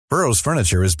Burrow's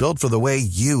furniture is built for the way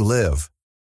you live.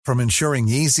 From ensuring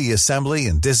easy assembly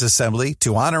and disassembly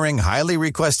to honoring highly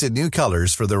requested new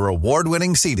colors for their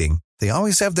award-winning seating, they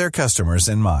always have their customers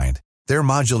in mind. Their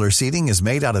modular seating is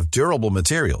made out of durable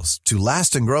materials to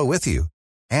last and grow with you.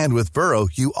 And with Burrow,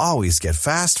 you always get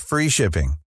fast, free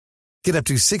shipping. Get up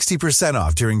to 60%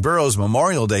 off during Burrow's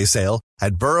Memorial Day sale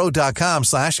at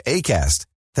burrow.com/ACAST.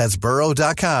 That's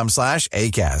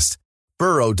burrow.com/ACAST.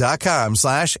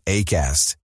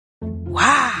 burrow.com/ACAST.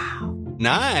 Wow.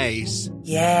 Nice.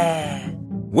 Yeah.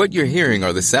 What you're hearing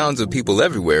are the sounds of people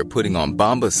everywhere putting on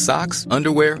Bombas socks,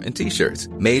 underwear, and T-shirts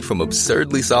made from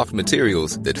absurdly soft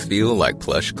materials that feel like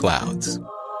plush clouds.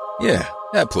 Yeah,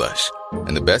 that plush.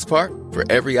 And the best part? For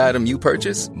every item you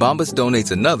purchase, Bombas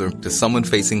donates another to someone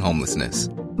facing homelessness.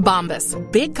 Bombas.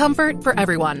 Big comfort for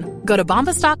everyone. Go to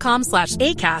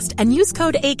bombas.com/ACAST and use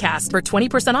code ACAST for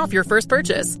 20% off your first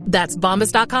purchase. That's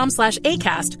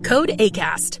bombas.com/ACAST. Code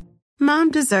ACAST.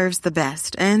 Mom deserves the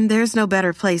best, and there's no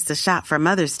better place to shop for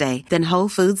Mother's Day than Whole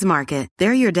Foods Market.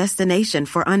 They're your destination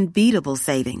for unbeatable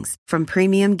savings, from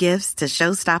premium gifts to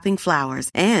show-stopping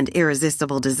flowers and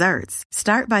irresistible desserts.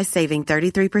 Start by saving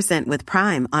 33% with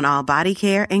Prime on all body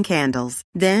care and candles.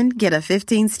 Then get a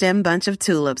 15-stem bunch of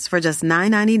tulips for just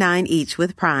 $9.99 each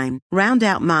with Prime. Round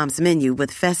out Mom's menu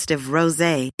with festive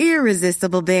rosé,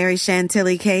 irresistible berry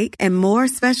chantilly cake, and more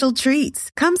special treats.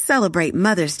 Come celebrate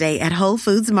Mother's Day at Whole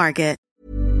Foods Market.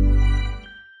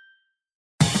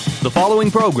 The following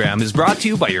program is brought to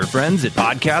you by your friends at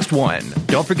Podcast One.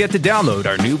 Don't forget to download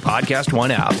our new Podcast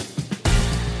One app.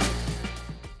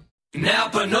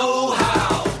 Napa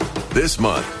Know-How. This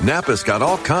month, Napa's got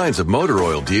all kinds of motor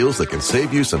oil deals that can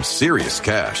save you some serious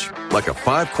cash. Like a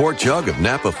 5-quart jug of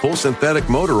Napa Full Synthetic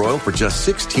Motor Oil for just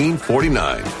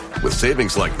 $16.49. With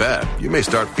savings like that, you may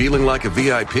start feeling like a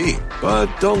VIP. But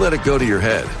don't let it go to your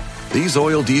head. These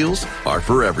oil deals are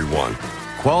for everyone.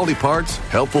 Quality parts,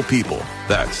 helpful people.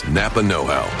 That's Napa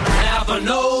Know-How. Napa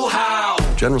Know-How.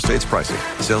 General States pricing.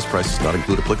 Sales prices not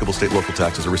include applicable state, local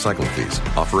taxes, or recycling fees.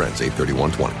 Offer ends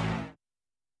 8/31/20.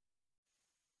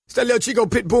 It's that little Chico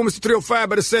Pitbull, Mr. 305,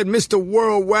 but it said Mr.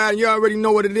 Worldwide. You already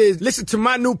know what it is. Listen to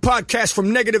my new podcast,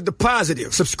 From Negative to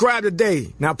Positive. Subscribe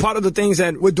today. Now, part of the things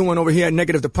that we're doing over here at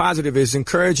Negative to Positive is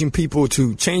encouraging people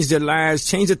to change their lives,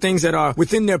 change the things that are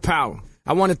within their power.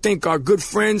 I want to thank our good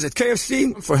friends at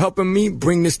KFC for helping me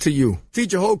bring this to you.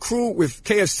 Feed your whole crew with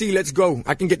KFC. Let's go.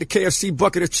 I can get the KFC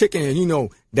bucket of chicken, and you know,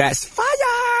 that's fire.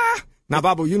 Now,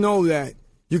 Babu, you know that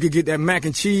you could get that mac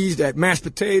and cheese, that mashed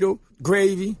potato,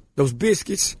 gravy, those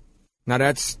biscuits. Now,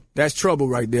 that's trouble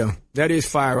right there. That is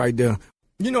fire right there.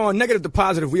 You know, on Negative to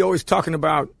Positive, we always talking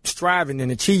about striving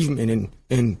and achievement,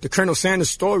 and the Colonel Sanders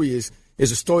story is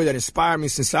a story that inspired me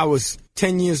since I was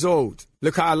 10 years old.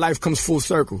 Look how life comes full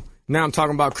circle. Now I'm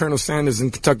talking about Colonel Sanders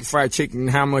and Kentucky Fried Chicken and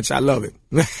how much I love it.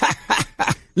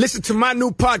 Listen to my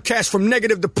new podcast, From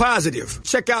Negative to Positive.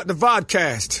 Check out the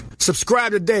vodcast.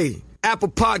 Subscribe today. Apple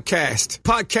Podcast,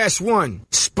 Podcast One,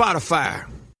 Spotify.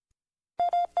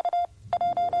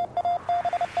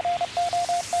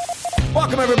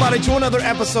 Welcome, everybody, to another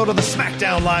episode of the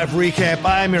SmackDown Live Recap.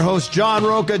 I am your host, John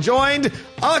Rocha, joined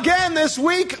again this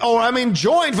week,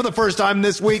 joined for the first time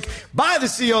this week by the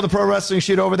CEO of the Pro Wrestling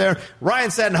Sheet over there,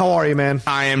 Ryan Satin. How are you, man?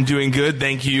 I am doing good.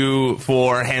 Thank you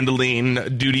for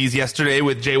handling duties yesterday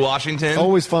with Jay Washington.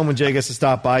 Always fun when Jay gets to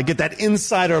stop by, get that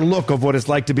insider look of what it's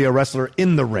like to be a wrestler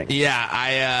in the ring. Yeah,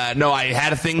 I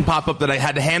had a thing pop up that I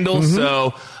had to handle,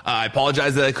 so I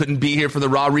apologize that I couldn't be here for the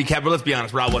Raw recap, but let's be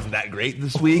honest, Raw wasn't that great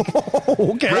this week.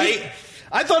 Okay. Right?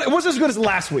 I thought it wasn't as good as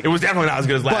last week. It was definitely not as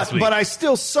good as last week. But I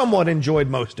still somewhat enjoyed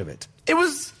most of it. It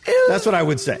was That's what I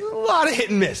would say. A lot of hit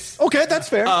and miss. Okay, that's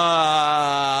fair.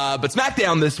 But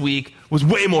SmackDown this week was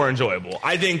way more enjoyable.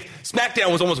 I think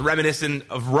SmackDown was almost reminiscent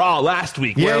of Raw last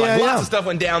week, where lots of stuff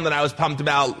went down that I was pumped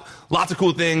about, lots of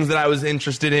cool things that I was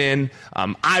interested in.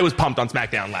 I was pumped on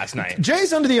SmackDown last night.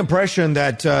 Jay's under the impression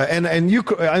that, and you,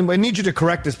 I need you to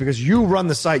correct this because you run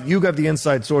the site, you have the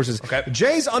inside sources. Okay.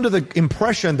 Jay's under the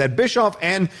impression that Bischoff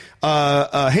and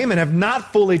Heyman have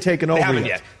not fully taken over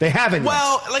yet. They haven't yet.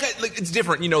 Well, it's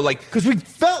different, because we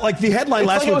felt like the headline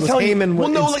last week was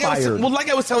Heyman inspired. Like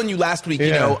I was telling you last week,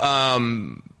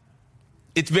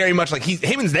 it's very much like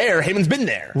Heyman's there. Heyman's been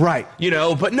there. Right.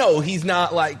 But no, he's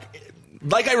not like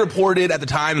I reported at the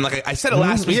time, and like I said it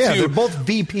last week, too. They're both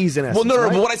VPs in essence. Well, no,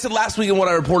 right? but what I said last week and what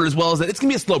I reported as well is that it's going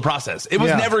to be a slow process. It was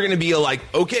never going to be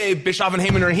okay, Bischoff and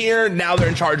Heyman are here, now they're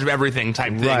in charge of everything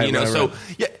type thing, Right.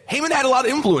 Yeah, Heyman had a lot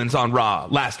of influence on Raw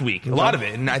last week, a lot of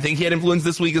it, and I think he had influence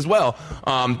this week as well.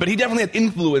 But he definitely had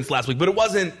influence last week, but it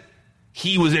wasn't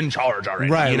he was in charge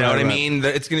already. Right, you know right, what right. I mean?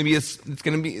 It's going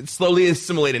to be slowly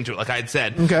assimilate into it, like I had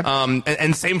said. Okay.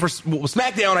 And same for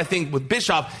SmackDown. I think with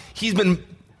Bischoff, he's been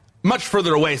much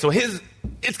further away, so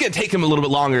it's going to take him a little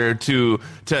bit longer to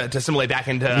assimilate back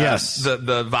into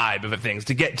the vibe of things,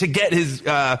 to get his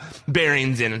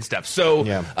bearings in and stuff. So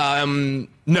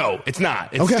no, it's not.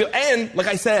 It's okay. still, and like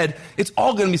I said, it's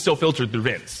all going to be still filtered through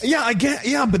Vince. Yeah, I get.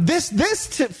 Yeah, but this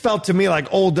felt to me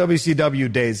like old WCW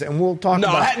days, and we'll talk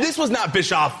about. No, this was not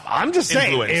Bischoff. I'm just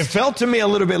saying, it felt to me a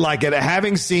little bit like it,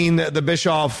 having seen the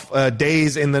Bischoff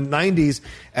days in the '90s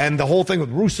and the whole thing with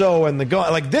Russo and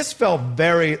like this felt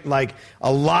very like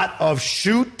a lot of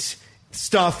shoot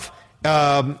stuff.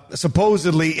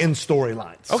 Supposedly in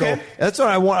storylines. Okay. So that's what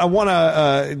I want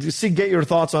to get your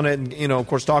thoughts on it, and of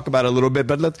course talk about it a little bit.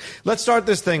 But let's start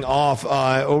this thing off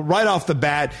right off the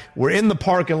bat. We're in the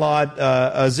parking lot.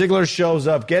 Ziggler shows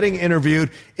up, getting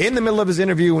interviewed. In the middle of his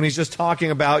interview, when he's just talking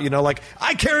about, like,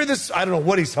 I carry this. I don't know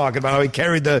what he's talking about. How he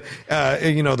carried the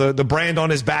the brand on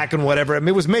his back and whatever. I mean,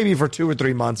 it was maybe for 2 or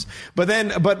 3 months. But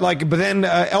then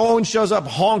Owens shows up,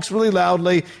 honks really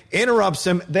loudly, interrupts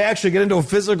him. They actually get into a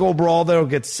physical brawl. They'll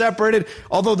get separated.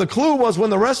 Although the clue was when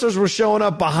the wrestlers were showing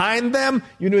up behind them,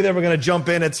 you knew they were going to jump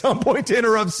in at some point to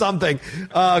interrupt something,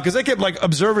 because they kept like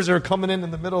observers are coming in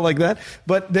the middle like that.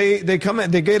 But they come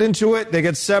in, they get into it, they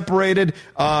get separated,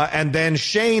 and then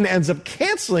Shane ends up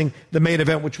canceling the main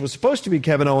event, which was supposed to be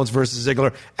Kevin Owens versus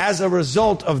Ziggler, as a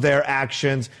result of their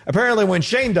actions. Apparently, when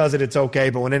Shane does it, it's okay,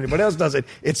 but when anybody else does it,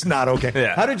 it's not okay.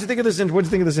 Yeah. How did you think of this? What did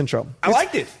you think of this intro? I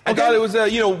liked it. I thought it was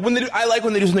I like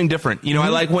when they do something different. I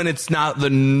like when it's not the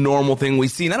normal thing we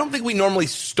see. And I don't think we normally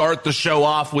start the show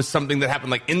off with something that happened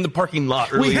like in the parking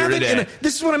lot earlier today.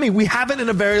 This is what I mean. We haven't in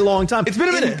a very long time. It's been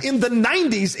a minute. In the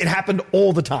 90s, it happened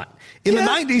all the time. In the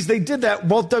 90s, they did that.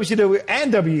 Both WCW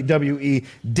and WWE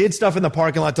did stuff in the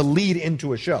parking lot to lead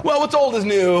into a show. Well, what's old is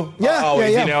new. Yeah,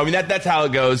 always, yeah. I mean, that's how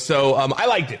it goes. So I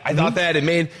liked it. I thought that it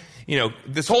made...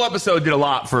 this whole episode did a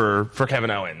lot for Kevin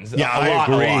Owens. Yeah, I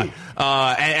agree. A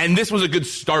lot. And this was a good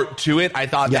start to it. I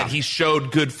thought that he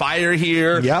showed good fire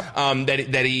here. Yep.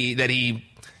 That he,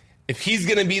 if he's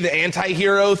going to be the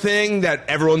anti-hero thing that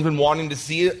everyone's been wanting to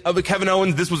see of a Kevin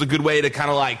Owens, this was a good way to kind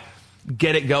of like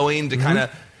get it going, to kind of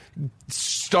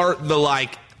start the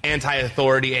like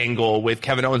anti-authority angle with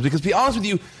Kevin Owens. Because to be honest with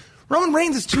you, Roman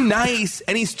Reigns is too nice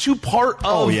and he's too part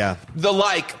of the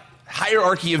like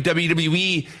hierarchy of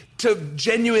WWE to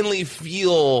genuinely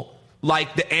feel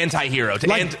like the anti-hero.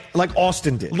 Like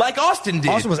Austin did. Like Austin did.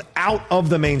 Austin was out of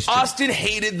the mainstream. Austin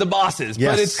hated the bosses.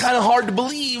 Yes. But it's kind of hard to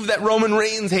believe that Roman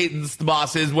Reigns hates the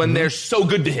bosses when they're so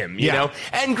good to him, you know?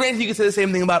 And granted, you could say the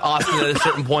same thing about Austin at a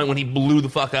certain point when he blew the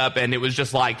fuck up and it was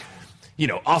just like,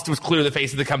 Austin was clearly the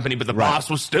face of the company, but the boss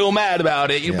was still mad about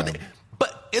it.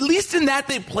 But at least in that,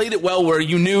 they played it well, where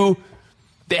you knew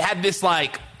they had this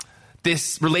like...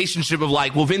 this relationship of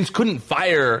like, well, Vince couldn't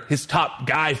fire his top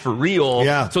guy for real.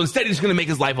 Yeah. So instead, he's going to make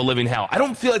his life a living hell. I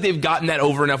don't feel like they've gotten that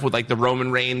over enough with like the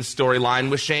Roman Reigns storyline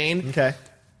with Shane. Okay.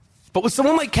 But with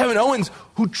someone like Kevin Owens,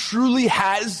 who truly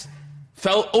has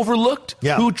felt overlooked,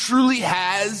 who truly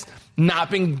has not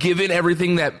been given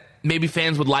everything that maybe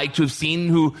fans would like to have seen,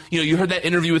 who, you heard that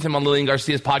interview with him on Lillian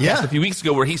Garcia's podcast a few weeks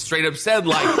ago where he straight up said,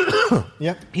 like,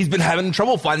 he's been having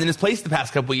trouble finding his place the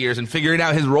past couple of years and figuring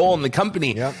out his role in the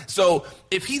company. Yeah. So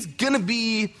if he's going to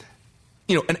be,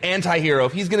 an anti-hero,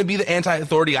 if he's going to be the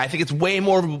anti-authority, I think it's way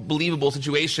more of a believable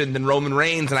situation than Roman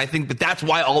Reigns, and I think that's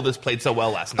why all this played so well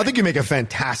last night. I think you make a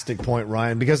fantastic point,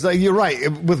 Ryan, because you're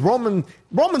right. With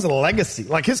Roman's a legacy.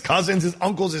 Like his cousins, his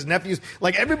uncles, his nephews,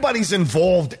 like everybody's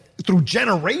involved through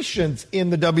generations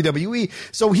in the WWE.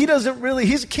 So he doesn't really,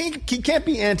 he can't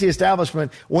be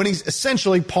anti-establishment when he's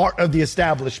essentially part of the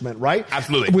establishment, right?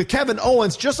 Absolutely. With Kevin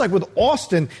Owens, just like with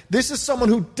Austin, this is someone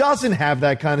who doesn't have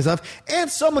that kind of stuff, and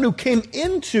someone who came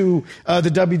into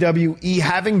the WWE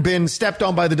having been stepped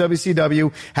on by the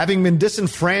WCW, having been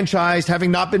disenfranchised, having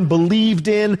not been believed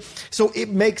in. So it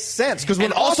makes sense, because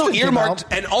when also earmarked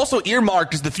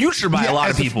as the future by a lot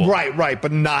of people. Right,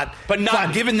 but not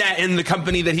given that in the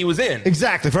company that he was in.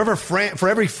 Exactly. For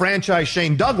every franchise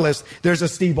Shane Douglas, there's a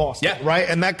Steve Austin, right?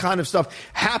 And that kind of stuff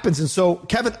happens. And so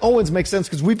Kevin Owens makes sense,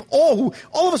 because we've all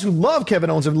of us who love Kevin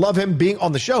Owens and love him being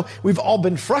on the show, we've all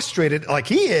been frustrated, like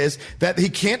he is, that he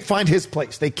can't find his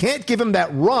place. They can't give him that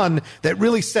run that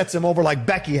really sets him over like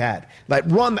Becky had. Like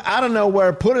run out of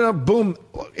nowhere, put it up, boom,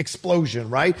 explosion,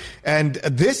 right? And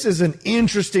this is an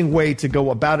interesting way to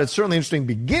go about it. Certainly interesting interesting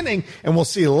beginning, and we'll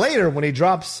see later when he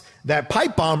drops that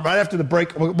pipe bomb right after the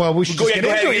break. Well, we should just get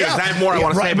into it. Yeah. I have more I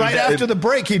want to say. Right after the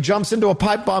break, he jumps into a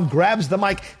pipe bomb, grabs the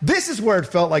mic. This is where it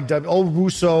felt like old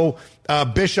Russo,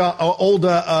 Bischoff, old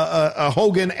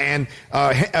Hogan, and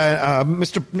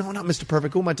Mr. No, not Mr.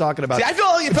 Perfect. Who am I talking about? See, I feel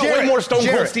like it felt way more Stone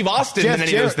Cold Steve Austin than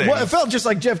any of those things. Well, it felt just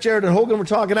like Jeff Jarrett and Hogan were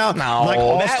talking out. No, like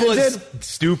Austin that was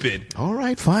stupid. All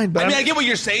right, fine. But I get what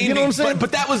you're saying. You know what I'm saying?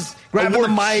 But that was grabbing the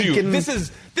mic. Shoot. And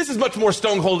this is much more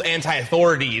Stone Cold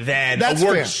anti-authority than a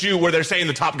work shoot where they're saying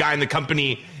the top guy in the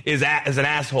company is an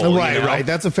asshole. Right, you know? right.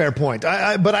 That's a fair point.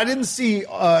 But I didn't see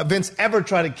Vince ever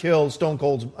try to kill Stone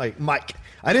Cold's mic.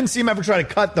 I didn't see him ever try to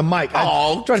cut the mic.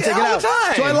 Try to take it out.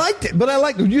 Time. So I liked it. But I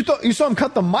liked it. You saw him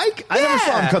cut the mic? I never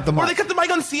saw him cut the mic. Or they cut the mic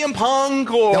on CM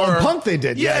Punk or... No, on Punk they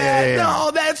did. Yeah.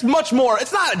 No, that's much more.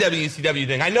 It's not a WCW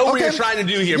thing. I know what you're trying to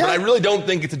do here, but I really don't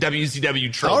think it's a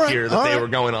WCW trope here that they were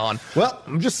going on. Well,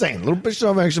 I'm just saying, a little bit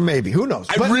of action maybe. Who knows?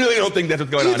 I really don't think that's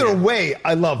what's going on Either way,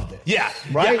 I loved it. Yeah.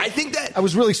 Right? Yeah, I think that... I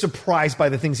was really surprised by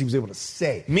the things he was able to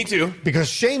say. Me too. Because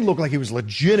Shane looked like he was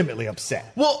legitimately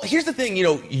upset. Well, here's the thing,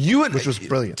 which was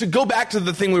brilliant. To go back to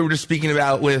the thing we were just speaking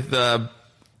about with the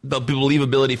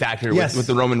believability factor with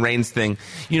the Roman Reigns thing,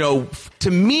 to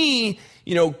me,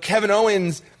 Kevin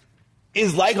Owens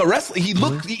is like a wrestler. He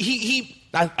looked,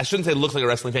 I shouldn't say looks like a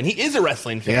wrestling fan. He is a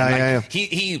wrestling fan.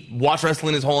 He watched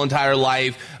wrestling his whole entire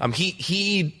life.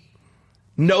 He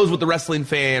knows what the wrestling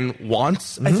fan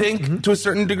wants, I think, to a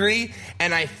certain degree.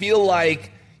 And I feel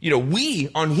like, we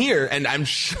on here, and I'm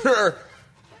sure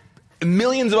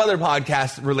millions of other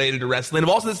podcasts related to wrestling have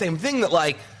also the same thing, that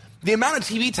like the amount of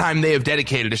TV time they have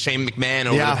dedicated to Shane McMahon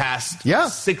over the past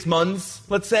 6 months,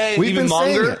 let's say, even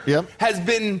longer, has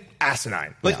been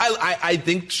asinine. Like I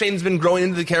think Shane's been growing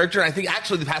into the character. And I think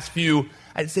actually the past few,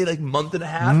 I'd say like month and a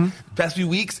half, past few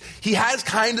weeks, he has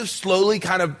kind of slowly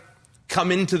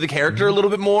come into the character a little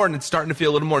bit more, and it's starting to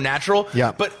feel a little more natural.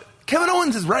 Yeah. But Kevin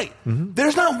Owens is right.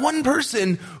 There's not one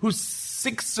person who's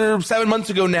 6 or 7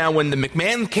 months ago now, when the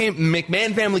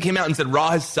McMahon family came out and said Raw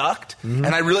has sucked, and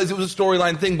I realized it was a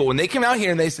storyline thing, but when they came out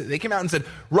here and they came out and said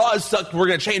Raw has sucked, we're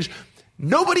going to change,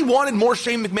 nobody wanted more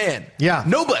Shane McMahon. Yeah.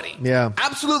 Nobody. Yeah.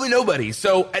 Absolutely nobody.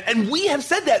 So, and we have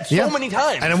said that so many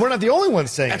times. And we're not the only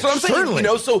ones saying That's what I'm saying.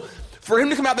 Certainly. So for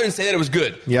him to come out there and say that it was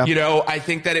good, I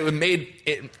think that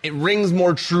it rings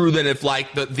more true than if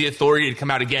like the authority had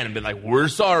come out again and been like, we're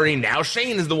sorry, now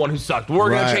Shane is the one who sucked. We're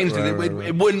going to change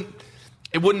it.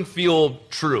 It wouldn't feel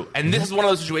true. And this is one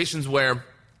of those situations where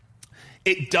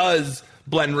it does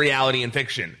blend reality and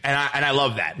fiction. And I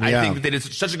love that. I think that they did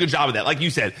such a good job of that. Like you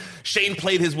said, Shane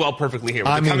played his well perfectly here.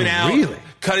 Coming out,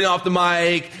 cutting off the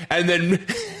mic, and then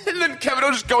Kevin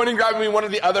Owens just going and grabbing me one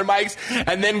of the other mics,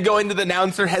 and then going to the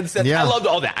announcer headset. I loved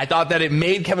all that. I thought that it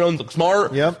made Kevin Owens look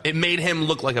smart. It made him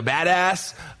look like a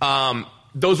badass.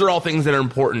 Those are all things that are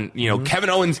important. Kevin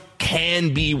Owens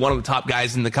can be one of the top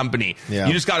guys in the company.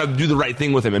 You just got to do the right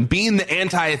thing with him. And being the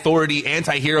anti-authority,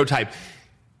 anti-hero type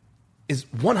is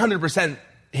 100%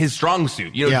 his strong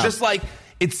suit. Just like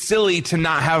it's silly to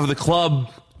not have the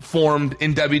club formed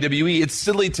in WWE, it's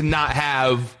silly to not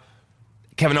have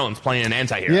Kevin Owens playing an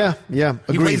anti-hero. Yeah.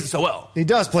 He plays it so well. He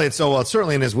does play it so well. It's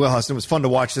certainly in his wheelhouse. It was fun to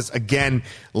watch this again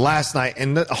last night.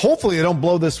 And hopefully they don't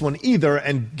blow this one either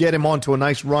and get him onto a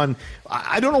nice run.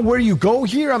 I don't know where you go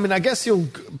here. I mean, I guess he'll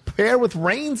pair with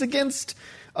Reigns against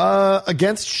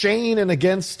Shane and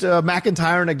against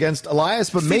McIntyre and against Elias.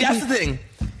 But maybe that's the thing.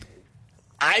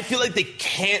 I feel like they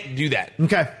can't do that.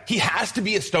 Okay. He has to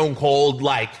be a Stone Cold,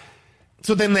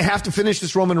 So then they have to finish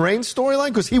this Roman Reigns storyline?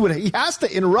 Because he has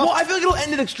to interrupt. Well, I feel like it'll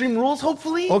end in Extreme Rules,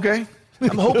 hopefully. Okay.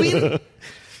 I'm hoping.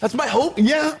 That's my hope.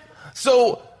 Yeah.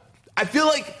 So I feel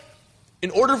like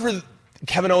in order for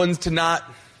Kevin Owens to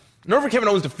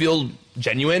feel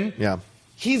genuine,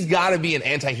 he's got to be an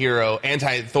anti-hero,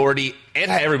 anti-authority,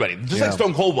 anti-everybody, just like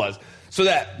Stone Cold was. So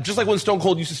that, just like when Stone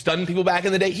Cold used to stun people back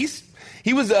in the day, he'd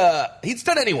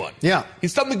stun anyone. Yeah. He'd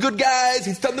stun the good guys.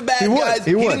 He'd stun the bad guys.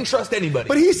 He didn't trust anybody.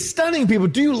 But he's stunning people.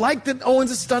 Do you like that Owens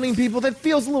is stunning people? That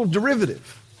feels a little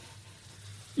derivative.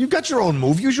 You've got your own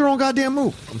move. Use your own goddamn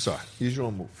move. I'm sorry. Use your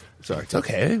own move. Sorry. It's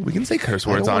okay. We can say curse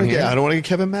words on here. I don't want to get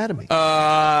Kevin mad at me.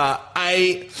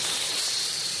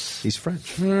 He's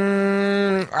French.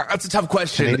 That's a tough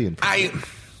question. Canadian.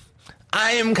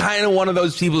 I am kind of one of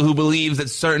those people who believes that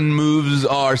certain moves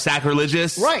are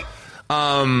sacrilegious. Right.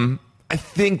 I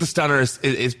think the stunner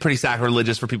is pretty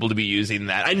sacrilegious for people to be using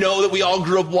that. I know that we all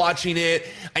grew up watching it.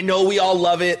 I know we all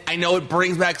love it. I know it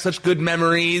brings back such good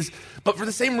memories. But for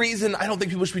the same reason, I don't think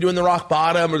people should be doing the rock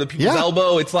bottom or the people's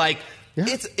elbow. It's like,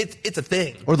 it's a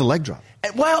thing. Or the leg drop.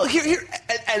 And, well, here,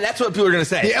 and that's what people are going to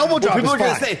say. The elbow drop people is are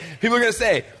going to say. People are going to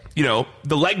say, the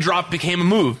leg drop became a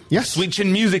move. Yes. Sweet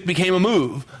chin music became a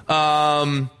move.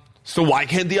 So why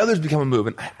can't the others become a move?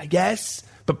 And I guess,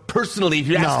 but personally, if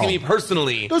you're asking me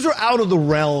personally, those are out of the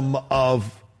realm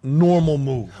of normal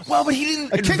moves. Well, but he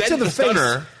didn't invent the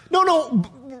stunner. No.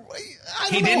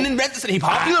 He didn't invent the stunner. He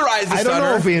popularized the stunner. I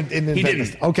don't know if he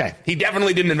didn't. Okay. He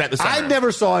definitely didn't invent the stunner. I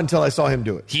never saw it until I saw him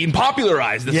do it. He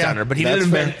popularized the stunner, but he didn't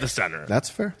invent the stunner. That's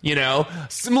fair.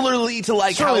 Similarly to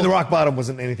certainly the rock bottom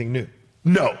wasn't anything new.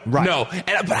 No, right. No.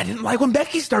 But I didn't like when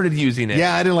Becky started using it.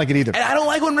 Yeah, I didn't like it either. And I don't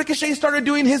like when Ricochet started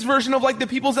doing his version of the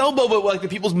people's elbow, but the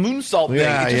people's moonsault thing.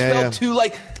 It just felt too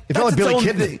it felt like Billy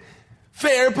Kidman.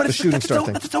 Fair, but that's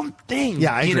its own thing.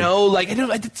 Yeah, I agree.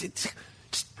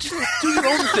 Just do your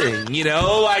own thing,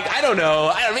 I don't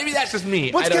know. Maybe that's just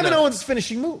me. What's Kevin Owens'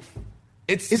 finishing move?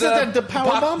 Is it the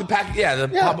power bomb?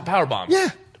 The power bomb. Yeah.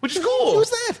 Which is cool. Who's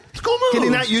that? It's a cool move. Can he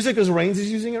not use it because Reigns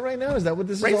is using it right now? Is that what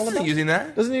this is all about? Reigns isn't using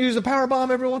that. Doesn't he use the power bomb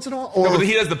every once in a while? No, but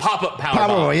he does the pop-up power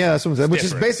bomb. Yeah, that's what I'm saying. Which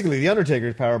is basically the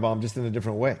Undertaker's power bomb, just in a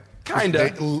different way. Kind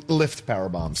of. Lift power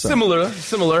bomb. So.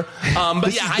 Similar.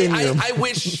 But yeah, I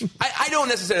wish... I don't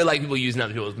necessarily like people using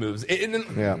other people's moves.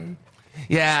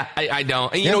 Yeah, I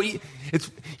don't. And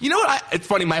it's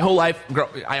funny. My whole life,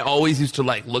 I always used to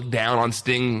look down on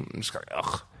Sting. I'm just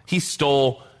ugh. He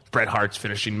stole Bret Hart's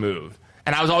finishing move,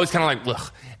 and I was always kind of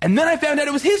ugh. And then I found out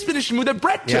it was his finishing move that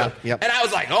Bret took, and I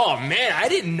was like, oh man, I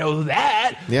didn't know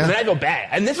that. Yeah. And then I go back,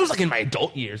 and this was in my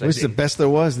adult years. It was the best there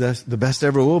was, the best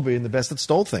ever will be, and the best that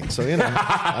stole things. So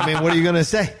I mean, what are you going to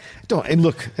say? And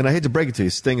look, and I hate to break it to you,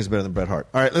 Sting is better than Bret Hart.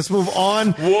 All right, let's move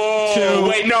on. Whoa!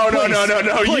 Wait, no!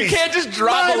 Please. You can't just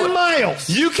drop 9 miles.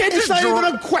 You can't it's just not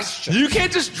even a question. You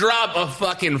can't just drop a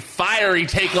fucking fiery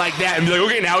take like that and be like,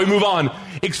 okay, now we move on.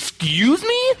 Excuse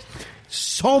me?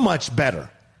 So much better.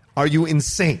 Are you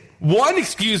insane? 1,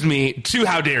 excuse me. 2,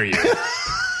 how dare you?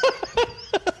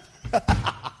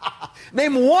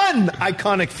 Name one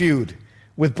iconic feud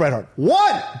with Bret Hart.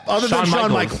 One other than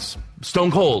Shawn Michaels.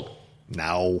 Stone Cold.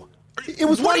 No. It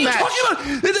was what one match.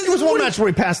 It was one match where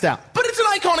he passed out. But it's an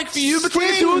iconic feud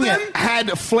between the two of them. Had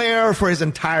flair for his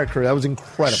entire career. That was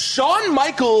incredible. Shawn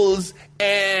Michaels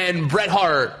and Bret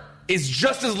Hart is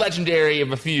just as legendary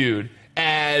of a feud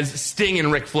as Sting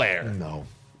and Ric Flair. No.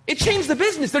 It changed the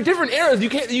business. They're different eras. You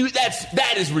can't.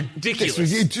 That is ridiculous.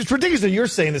 It's ridiculous that you're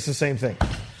saying it's the same thing.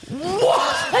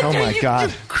 What? Oh my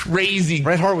God! Crazy.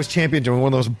 Bret Hart was champion during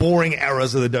one of those boring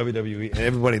eras of the WWE, and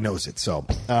everybody knows it. So,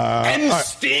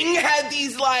 Sting had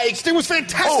these Sting was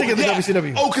fantastic in the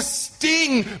WCW. Oh, because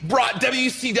Sting brought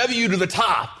WCW to the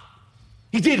top.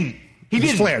 He didn't.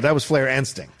 Flair. That was Flair and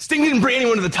Sting. Sting didn't bring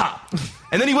anyone to the top.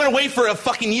 And then he went away for a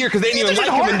fucking year because they didn't even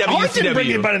like him in WCW. Hart didn't bring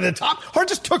anybody to the top. Hart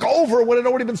just took over when it had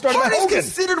already been started by Hogan. Hart is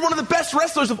considered one of the best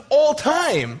wrestlers of all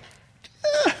time.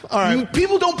 All right.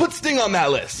 People don't put Sting on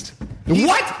that list.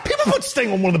 What? People put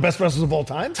Sting on one of the best wrestlers of all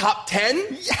time? Top 10?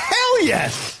 Hell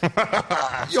yes.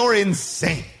 You're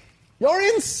insane. You're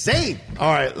insane.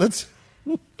 All right, let's...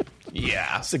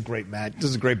 Yeah. This is a great match. This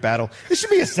is a great battle. This should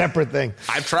be a separate thing.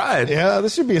 I've tried. Yeah,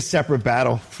 this should be a separate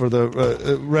battle for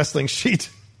the wrestling sheet.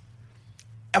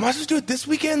 Am I supposed to do it this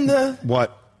weekend?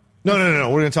 What? No.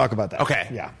 We're going to talk about that. Okay.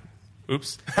 Yeah.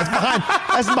 Oops.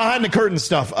 That's behind the curtain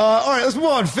stuff. All right, let's move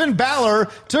on. Finn Balor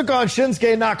took on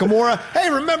Shinsuke Nakamura. Hey,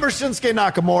 remember Shinsuke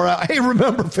Nakamura? Hey,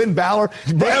 remember Finn Balor?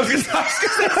 I was going to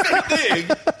say the same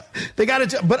thing. They got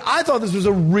it, but I thought this was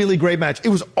a really great match. It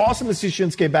was awesome to see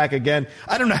Shinsuke back again.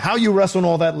 I don't know how you wrestle in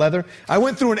all that leather. I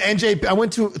went through an NJPW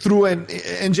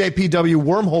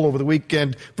wormhole over the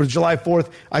weekend for July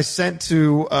 4th. I sent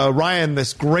to Ryan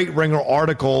this great Ringer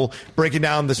article breaking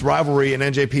down this rivalry in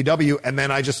NJPW, and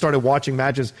then I just started watching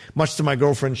matches, much to my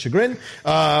girlfriend's chagrin.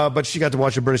 But she got to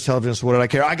watch the British television, so what did I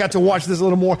care? I got to watch this a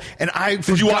little more, and I forgot.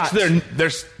 Did you watch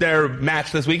their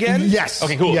match this weekend? Yes.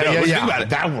 Okay, cool. Yeah. Think about it.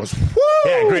 That was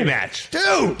yeah, great match,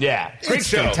 dude. Yeah, great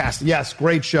show. Fantastic. Yes,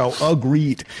 great show.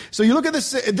 Agreed. So you look at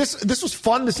this. This was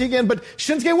fun to see again, but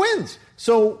Shinsuke wins.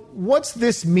 So what's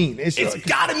this mean? It's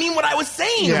got to mean what I was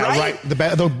saying, right?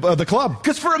 The club.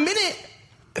 Because for a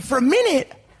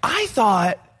minute, I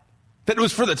thought that it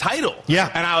was for the title. Yeah.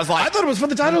 And I was like, I thought it was for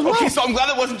the title as well. Okay, so I'm glad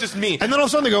it wasn't just me. And then all of a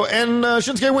sudden they go, and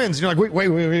Shinsuke wins. And you're like, wait,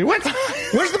 what?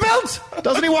 Where's the belt?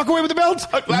 Doesn't he walk away with the belt?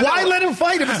 Why let him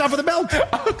fight if it's not for the belt?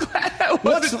 I'm glad that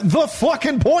What's the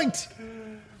fucking point?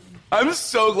 I'm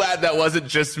so glad that wasn't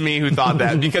just me who thought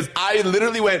that, because I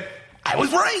literally went, I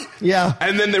was right. Yeah.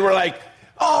 And then they were like,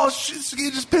 oh,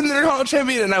 Shinsuke just pinned their Hall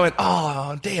champion. And I went,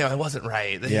 oh, damn, I wasn't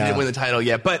right. They didn't win the title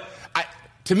yet. But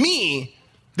to me,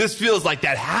 this feels like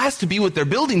that has to be what they're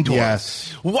building towards.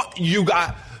 Yes. What you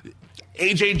got,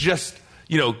 AJ just,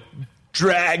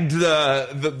 dragged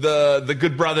the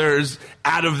Good Brothers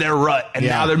out of their rut, and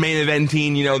now they're main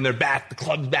eventing, and they're back, the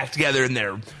club's back together, and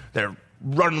they're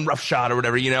running roughshod or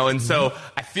whatever, and so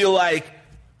I feel like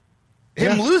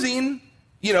him losing,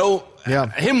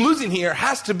 him losing here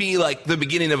has to be like the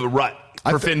beginning of a rut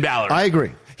for Finn Balor. I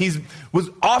agree. Was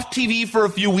off TV for a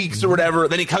few weeks or whatever,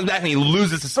 then he comes back and he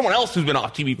loses to someone else who's been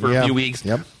off TV for a few weeks.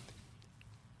 Yep.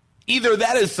 Either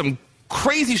that is some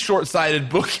crazy short-sighted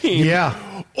booking,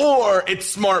 or it's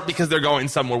smart because they're going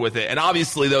somewhere with it. And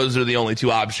obviously, those are the only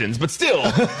two options. But still,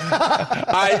 my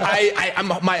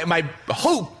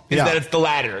hope is that it's the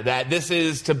latter. That this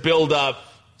is to build up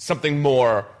something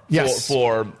more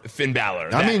for Finn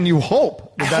Balor. I mean, you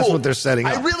hope that's what they're setting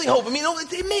up. I really hope. I mean,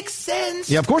 it makes sense.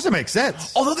 Yeah, of course it makes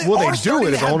sense. Although they do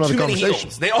it, it's a whole other conversation.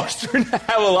 They are starting to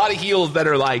have a lot of heels that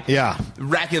are like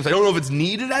racking up. I don't know if it's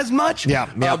needed as much.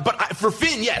 But for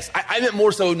Finn, yes. I meant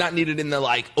more so not needed in the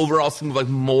like overall scheme of like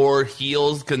more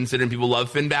heels, considering people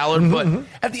love Finn Balor. But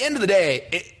at the end of the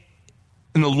day,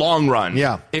 in the long run,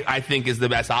 I think is the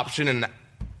best option. And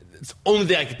it's the only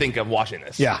thing I could think of watching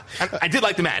this. Yeah. I did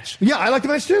like the match. Yeah, I like the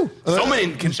match too. So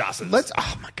many Kinshasas.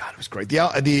 Oh my God, it was great.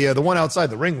 The one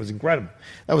outside the ring was incredible.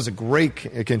 That was a great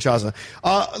Kinshasa.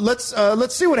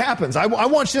 Let's see what happens. I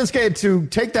want Shinsuke to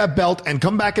take that belt and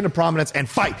come back into prominence and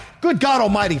fight. Good God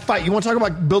Almighty, fight. You want to talk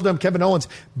about build up Kevin Owens?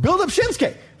 Build up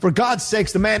Shinsuke. For God's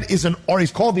sakes, the man is an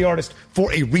artist. He's called the artist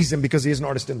for a reason because he is an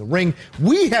artist in the ring.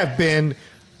 We have been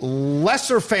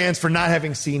lesser fans for not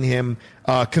having seen him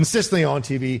consistently on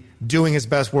TV doing his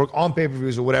best work on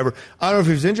pay-per-views or whatever. I don't know if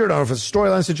he was injured. I don't know if it's a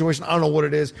storyline situation. I don't know what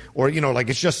it is. Or, like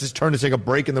it's just his turn to take a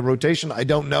break in the rotation. I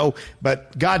don't know.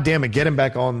 But God damn it, get him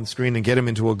back on the screen and get him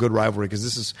into a good rivalry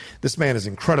because this man is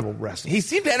incredible wrestling. He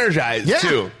seemed energized,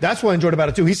 too. That's what I enjoyed about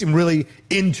it, too. He seemed really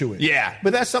into it. Yeah.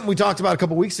 But that's something we talked about a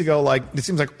couple weeks ago. Like, it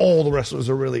seems like all the wrestlers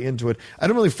are really into it. I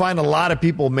don't really find a lot of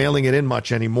people mailing it in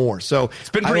much anymore. So it's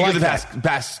been pretty good the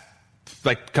past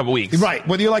like couple weeks. Right.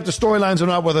 Whether you like the storylines or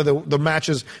not, whether the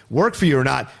matches work for you or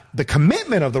not, the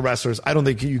commitment of the wrestlers, I don't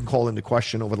think you can call into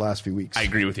question over the last few weeks. I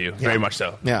agree with you. Very much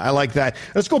so. Yeah, I like that.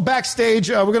 Let's go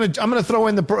backstage. I'm gonna throw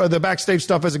in the backstage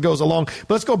stuff as it goes along. But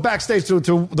let's go backstage to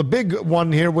the big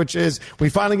one here, which is we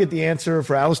finally get the answer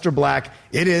for Aleister Black.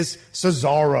 It is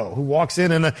Cesaro, who walks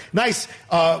in a nice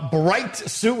bright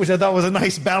suit, which I thought was a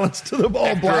nice balance to the ball.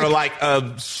 After like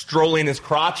strolling his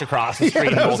crotch across the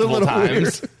screen multiple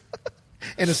times. Weird.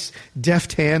 And his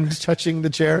deft hand touching the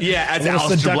chair. Yeah, as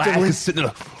Aleister Black is sitting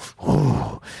there.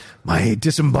 Oh, my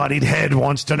disembodied head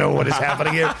wants to know what is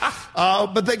happening here.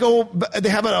 But they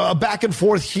have a back and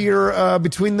forth here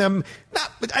between them.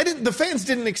 The fans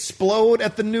didn't explode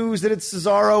at the news that it's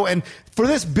Cesaro, and for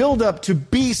this build-up to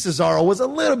be Cesaro was a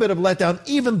little bit of a letdown,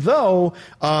 even though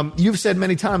you've said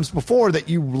many times before that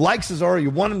you like Cesaro, you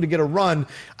want him to get a run.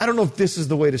 I don't know if this is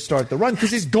the way to start the run,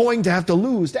 because he's going to have to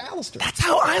lose to Aleister. That's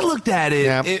how I looked at it.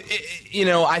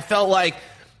 Yeah. I felt like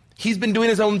he's been doing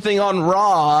his own thing on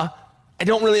Raw. I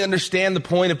don't really understand the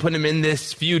point of putting him in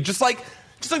this feud. Just like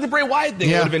the Bray Wyatt thing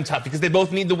would have been tough because they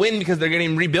both need the win because they're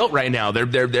getting rebuilt right now. They're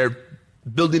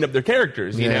building up their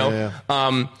characters, you know.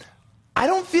 Yeah. I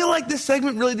don't feel like this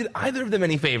segment really did either of them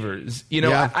any favors.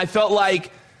 I felt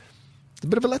like a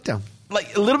bit of a letdown.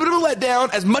 Like a little bit of a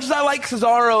letdown. As much as I like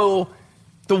Cesaro,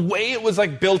 the way it was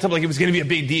like built up like it was going to be a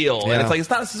big deal, and it's like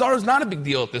Cesaro's not a big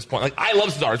deal at this point. Like I love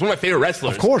Cesaro; he's one of my favorite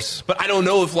wrestlers, of course. But I don't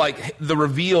know if like the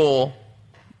reveal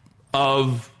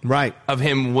of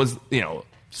him was,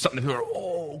 something that people are,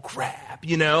 oh, crap,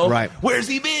 Right. Where's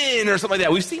he been? Or something like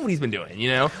that. We've seen what he's been doing,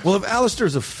 Well, if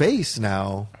Aleister's a face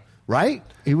now, right?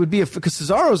 He would be because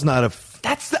Cesaro's not a...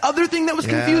 That's the other thing that was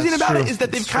confusing about it, is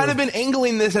that they've kind of been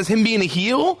angling this as him being a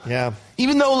heel. Yeah.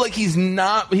 Even though, like,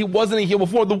 he wasn't a heel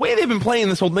before. The way they've been playing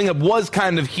this whole thing up was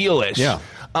kind of heelish. Yeah.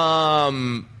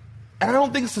 And I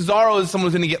don't think Cesaro is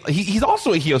someone who's going to get... He's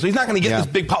also a heel, so he's not going to get this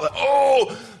big pop. Like,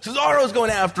 oh, Cesaro's going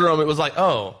after him. It was like,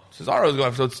 oh, Cesaro's going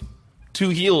after him. So it's two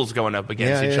heels going up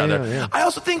against each other. Yeah. I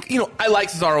also think, I like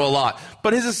Cesaro a lot,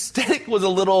 but his aesthetic was a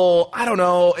little... I don't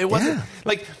know. It wasn't...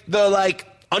 Like, the,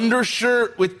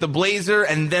 undershirt with the blazer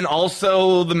and then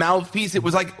also the mouthpiece. It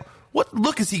was like, what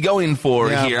look is he going for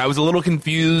here? I was a little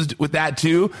confused with that,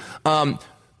 too.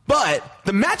 But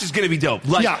the match is going to be dope.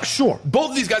 Yeah, sure.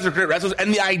 Both of these guys are great wrestlers,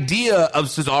 and the idea of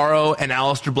Cesaro and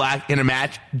Aleister Black in a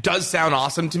match does sound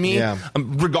awesome to me,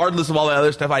 regardless of all the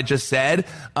other stuff I just said.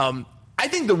 I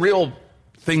think the real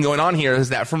thing going on here is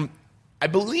that I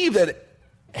believe that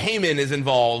Heyman is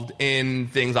involved in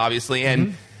things, obviously,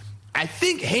 and I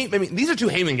think these are two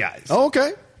Heyman guys. Oh,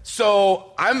 okay.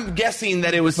 So I'm guessing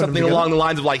that it was something along the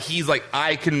lines of like he's like,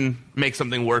 I can make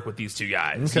something work with these two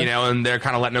guys, and they're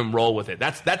kind of letting him roll with it.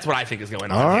 That's what I think is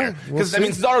going on here. Because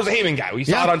Cesaro's a Heyman guy. We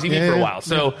saw it on TV for a while.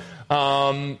 So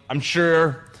I'm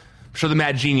sure the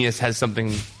Mad Genius has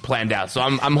something planned out. So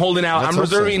I'm holding out. I'm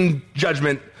reserving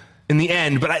judgment in the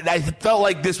end, but I felt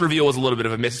like this reveal was a little bit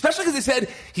of a miss, especially because they said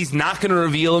he's not going to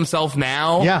reveal himself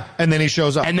now. Yeah, and then he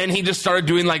shows up. And then he just started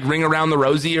doing like Ring Around the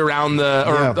Rosie around the,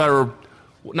 or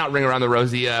not Ring Around the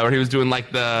Rosie, where he was doing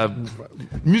like the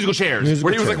musical chairs,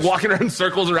 where he was like walking around in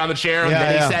circles around the chair, and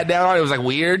then he sat down on it. It was like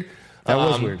weird. That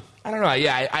was weird. I don't know.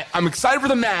 Yeah, I'm excited for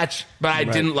the match, but I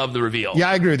didn't love the reveal. Yeah,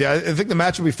 I agree with you. I think the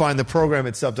match will be fine. The program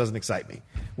itself doesn't excite me.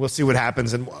 We'll see what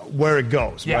happens and where it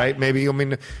goes, right? Maybe, we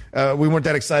weren't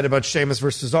that excited about Sheamus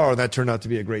versus Cesaro, and that turned out to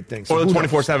be a great thing. So or the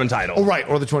 24/7 title. Oh, right,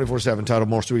 or the 24/7 title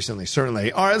most recently,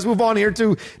 certainly. All right, let's move on here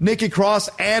to Nikki Cross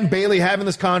and Bayley having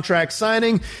this contract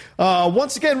signing.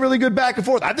 Once again, really good back and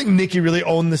forth. I think Nikki really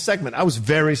owned the segment. I was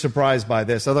very surprised by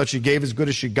this. I thought she gave as good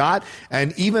as she got,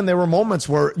 and even there were moments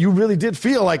where you really did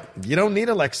feel like you don't need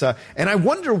Alexa. And I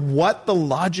wonder what the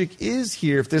logic is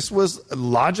here, if this was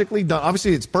logically done.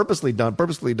 Obviously, it's purposely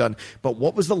done, but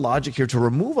what was the logic here to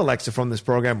remove Alexa from this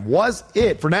program? Was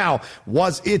it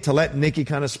to let Nikki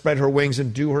kind of spread her wings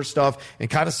and do her stuff and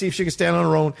kind of see if she could stand on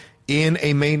her own in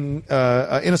a in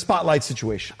a spotlight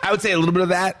situation? I would say a little bit of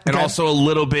that, and also a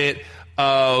little bit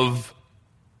of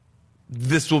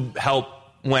this will help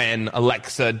when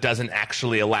Alexa doesn't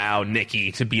actually allow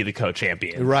Nikki to be the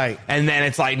co-champion. Right. And then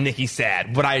it's like, Nikki's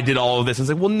sad, but I did all of this. It's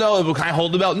like, well, no, can I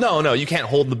hold the belt? No, you can't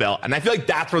hold the belt. And I feel like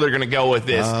that's where they're going to go with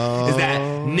this, is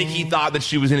that Nikki thought that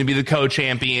she was going to be the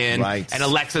co-champion. Right. And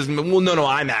Alexa's, well, no,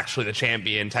 I'm actually the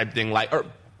champion type thing, like, or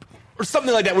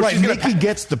something like that. Where she's Nikki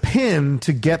gets the pin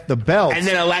to get the belt, and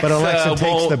then Alexa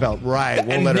takes the belt. Right.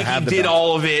 And let Nikki her have the did belt.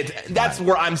 all of it. That's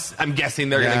where I'm guessing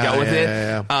they're going to go with it.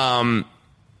 Yeah.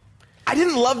 I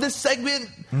didn't love this segment.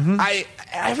 I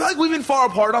feel like we've been far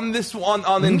apart on this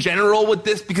on in general with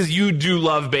this, because you do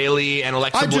love Bayley and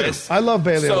Alexa Bliss. I love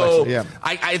Bayley and Alexa. Yeah.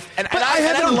 I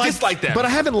don't dislike them. But I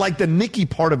haven't liked the Nikki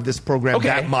part of this program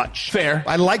that much. Fair.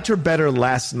 I liked her better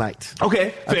last night.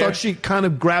 Okay. I thought she kind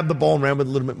of grabbed the ball and ran with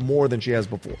it a little bit more than she has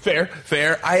before.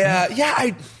 Fair.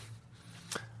 I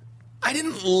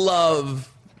didn't love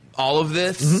all of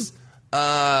this,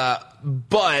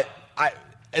 but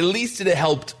at least it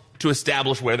helped to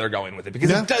establish where they're going with it,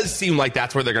 because it does seem like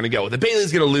that's where they're going to go with it.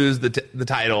 Bayley's going to lose the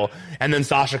title, and then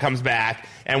Sasha comes back,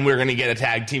 and we're going to get a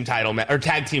tag team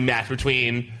match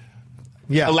between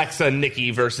Alexa and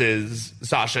Nikki versus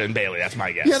Sasha and Bayley. That's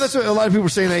my guess. Yeah, that's what a lot of people were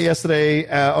saying that yesterday.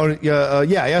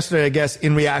 Yesterday, I guess,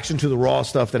 in reaction to the Raw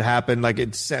stuff that happened. Like,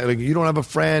 it's like, you don't have a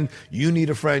friend, you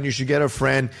need a friend, you should get a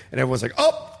friend, and everyone's like,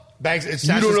 oh. Banks,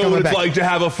 you don't know what it's like to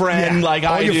have a friend like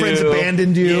I do. All your friends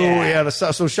abandoned you.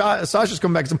 So Sasha's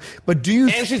coming back. But do you...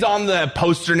 And she's on the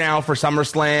poster now for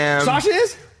SummerSlam. Sasha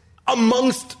is?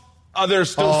 Amongst other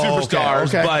superstars,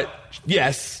 okay. But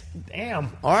yes.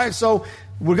 Damn. All right, so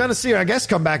we're going to see her, I guess,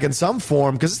 come back in some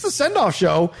form, because it's the send-off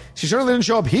show. She certainly didn't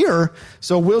show up here.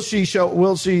 So I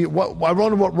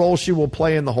wonder what role she will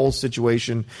play in the whole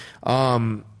situation.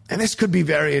 And this could be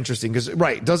very interesting because,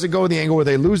 does it go in the angle where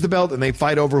they lose the belt and they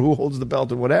fight over who holds the belt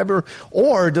and whatever?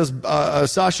 Or does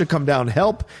Sasha come down,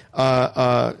 help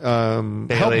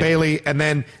Bayley, and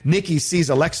then Nikki sees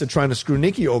Alexa trying to screw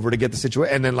Nikki over to get the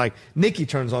situation, and then, Nikki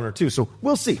turns on her too. So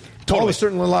we'll see. Totally.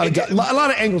 Certainly a lot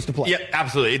of angles to play. Yeah,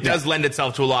 absolutely. It does lend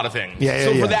itself to a lot of things.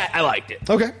 For that, I liked it.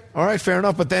 Okay. All right, fair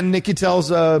enough. But then Nikki tells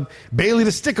Bayley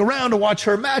to stick around to watch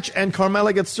her match, and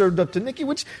Carmella gets served up to Nikki,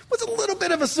 which was a little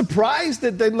bit of a surprise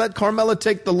that they let Carmella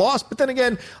take the loss. But then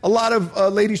again, a lot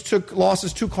of ladies took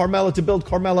losses to Carmella to build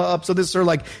Carmella up. So this is her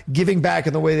giving back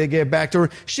in the way they gave back to her.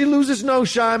 She loses no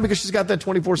shine because she's got that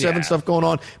 24/7 stuff going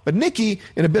on. But Nikki,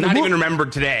 in a bit not even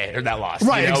remembered today or that loss.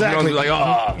 Right, exactly.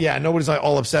 Yeah, nobody's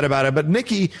all upset about it. But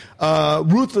Nikki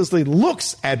ruthlessly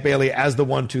looks at Bayley as the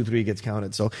 1, 2, 3 gets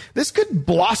counted. So this could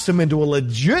blossom into a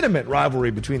legitimate rivalry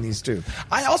between these two.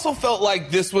 I also felt like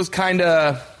this was kind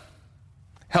of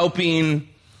helping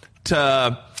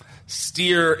to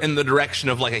steer in the direction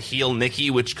of a heel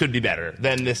Nikki, which could be better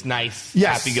than this nice,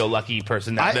 happy-go-lucky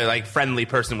person, the friendly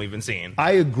person we've been seeing.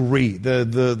 I agree.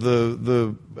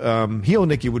 The heel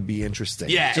Nikki would be interesting.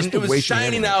 Yeah, just and it was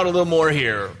shining out a little more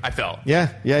here, I felt.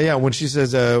 Yeah. When she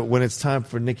says when it's time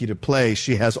for Nikki to play,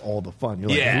 she has all the fun. You're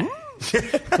like,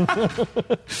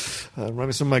 Remind me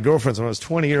of some of my girlfriends when I was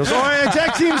 20 years old. All right,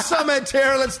 Tag Team Summit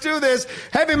here. Let's do this.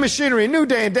 Heavy Machinery, New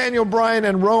Day, and Daniel Bryan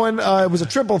and Rowan. It was a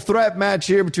triple threat match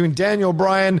here between Daniel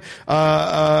Bryan. Who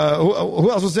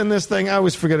else was in this thing? I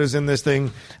always forget who's in this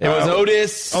thing. It was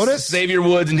Otis, Xavier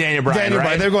Woods, and Daniel Bryan.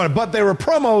 Right? They're going, but they were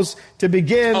promos to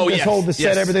begin to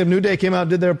set everything. New Day came out,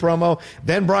 did their promo.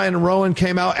 Then Bryan and Rowan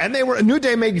came out, and New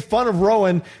Day made fun of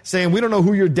Rowan, saying, "We don't know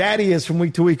who your daddy is" from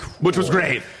week to week, which was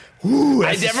great. Ooh,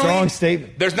 that's a strong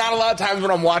statement. There's not a lot of times when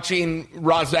I'm watching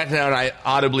Raw and SmackDown and I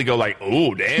audibly go like,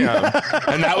 "Oh, damn."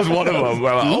 And that was one of them.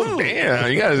 Where I'm like, "Oh,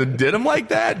 damn. You guys did him like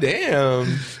that?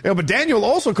 Damn." Yeah, but Daniel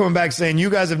also coming back saying, "You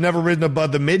guys have never ridden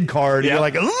above the mid-card." Yeah. You're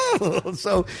like, "Oh."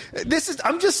 So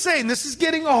I'm just saying, this is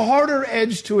getting a harder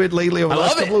edge to it lately over the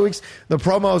last couple of weeks. The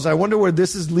promos, I wonder where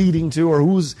this is leading to or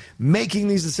who's making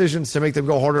these decisions to make them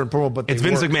go harder in promo. But it's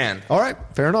Vince McMahon. All right,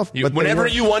 fair enough. Whenever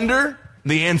you wonder,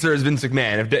 the answer is Vince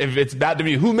McMahon. If it's about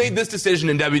WWE, who made this decision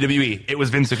in WWE? It was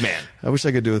Vince McMahon. I wish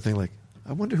I could do a thing like,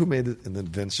 I wonder who made it, and then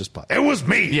Vince just popped. It was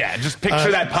me. Yeah, just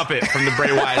picture that puppet from the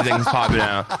Bray Wyatt things popping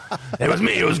out. It was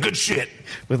me. It was good shit.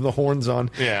 With the horns on.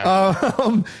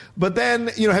 Yeah. But then,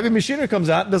 Heavy Machinery comes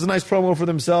out and does a nice promo for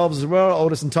themselves as well.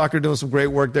 Otis and Tucker doing some great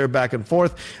work there back and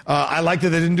forth. I like that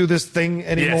they didn't do this thing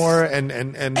anymore. Yes.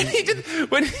 And he did,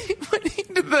 when he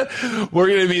did we're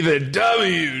going to be the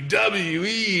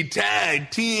WWE Tag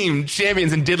Team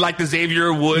Champions and did like the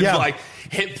Xavier Woods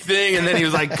hip thing, and then he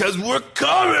was like, "'Cause we're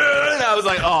coming." And I was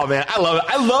like, "Oh man, I love it.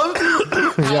 I love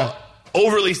how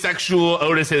overly sexual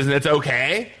Otis is, and it's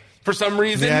okay for some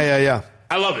reason." Yeah.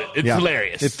 I love it. It's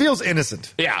hilarious. It feels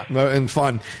innocent. Yeah. And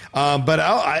fun. But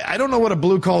I don't know what a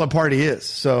blue-collar party is.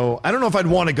 So I don't know if I'd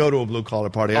want to go to a blue-collar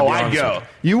party. I'd go.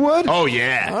 You would? Oh,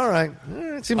 yeah. All right.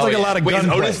 It seems like a lot of gunplay. Wait,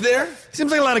 is Otis there? Seems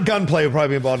like a lot of gunplay would probably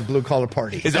be involved in a blue-collar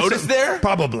party. Is Otis there?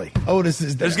 Probably. Otis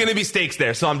is there. There's going to be stakes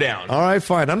there, so I'm down. All right,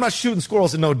 fine. I'm not shooting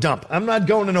squirrels in no dump. I'm not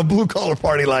going to no blue-collar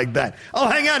party like that. I'll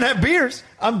hang out and have beers.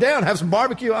 I'm down. Have some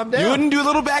barbecue. I'm down. You wouldn't do a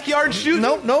little backyard shooting?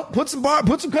 Nope. Put some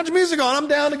country music on. I'm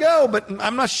down to go. But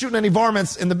I'm not shooting any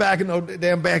varmints in the back of no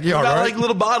damn backyard. Not like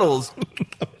little bottles.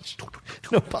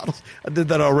 No bottles. I did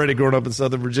that already growing up in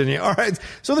Southern Virginia. All right.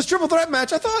 So this triple threat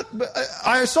match,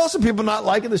 I saw some people not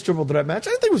liking this triple threat match.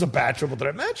 I didn't think it was a bad triple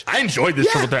threat match. I enjoyed this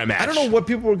triple threat match. I don't know what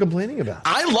people were complaining about.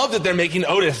 I love that they're making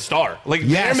Otis a star. Like,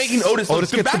 they're making Otis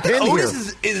the fact that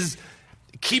Otis is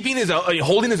keeping his own,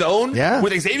 holding his own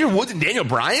with Xavier Woods and Daniel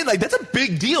Bryan, like, that's a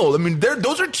big deal. I mean,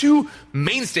 those are two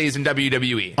mainstays in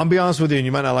WWE. I'll be honest with you, and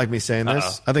you might not like me saying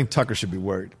this. I think Tucker should be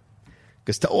worried.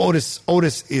 Because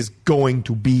Otis is going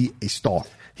to be a star.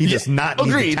 He does not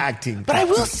need a tag team. But I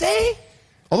will say,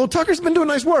 although Tucker's been doing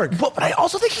nice work. But I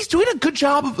also think he's doing a good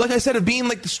job of, like I said, of being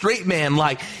like the straight man.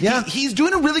 Like, he's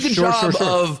doing a really good job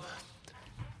of.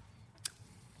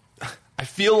 I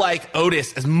feel like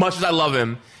Otis, as much as I love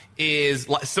him, is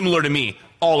similar to me,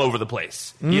 all over the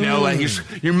place. You know, like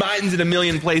your mind's in a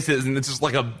million places, and it's just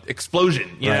like a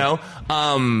explosion. You know,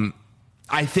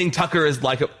 I think Tucker is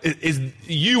like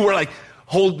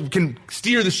can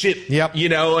steer the ship, you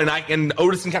know, and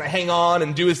Otis can kind of hang on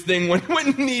and do his thing when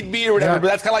need be or whatever. But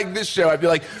that's kind of like this show, I feel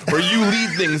like, where you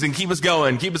lead things and keep us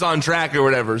going, keep us on track or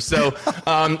whatever. So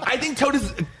I think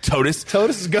Totus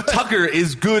is good. Tucker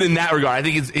is good in that regard. I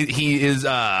think he is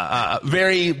a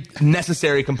very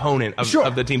necessary component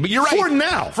of the team. But you're right.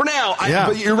 For now,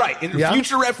 but you're right. In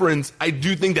future reference, I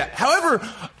do think that. However,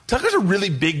 Tucker's a really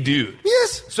big dude.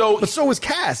 Yes. But so is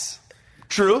Cass.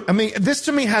 True. I mean, this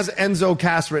to me has Enzo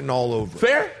Cass written all over.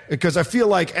 Fair. Because I feel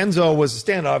like Enzo was a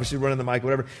stand, obviously running the mic,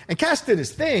 whatever. And Cass did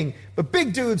his thing, but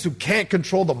big dudes who can't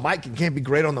control the mic and can't be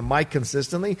great on the mic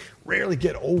consistently rarely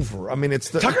get over. I mean,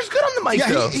 Tucker's good on the mic,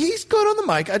 though. He's good on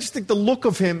the mic. I just think the look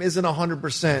of him isn't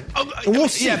 100%. We'll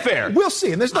see. Yeah, fair. We'll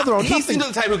see. And there's nothing wrong. He seems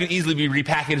the type who can easily be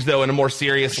repackaged, though, in a more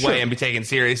serious way and be taken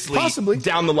seriously. Possibly.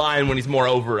 Down the line when he's more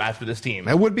over after this team.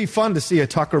 It would be fun to see a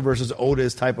Tucker versus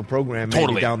Otis type of program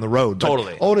maybe down the road.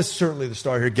 Totally. But Otis is certainly the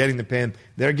star here, getting the pin.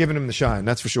 They're giving him the shine,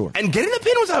 that's for sure. And getting the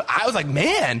pin I was like,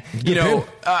 man,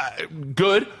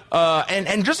 good.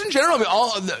 And just in general,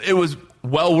 I mean, it was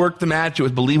well worked, the match. It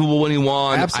was believable when he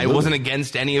won. Absolutely. I wasn't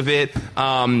against any of it.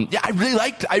 I really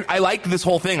liked this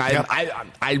whole thing.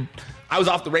 I was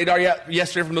off the radar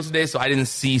yesterday from those days, so I didn't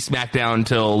see SmackDown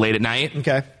until late at night.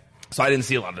 Okay. So I didn't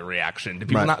see a lot of the reaction. Did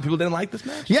people people didn't like this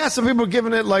match? Yeah, some people were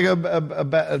giving it like a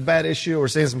bad issue or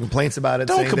saying some complaints about it.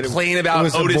 Don't complain about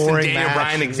Otis and Daniel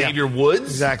Bryan and Xavier Woods.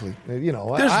 Exactly. You know,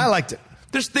 I liked it.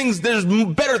 There's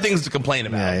better things to complain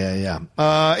about. Yeah.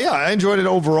 I enjoyed it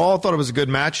overall. I thought it was a good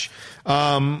match.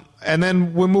 And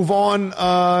then we move on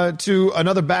to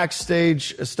another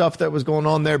backstage stuff that was going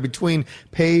on there between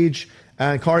Paige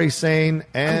and Kairi Sane.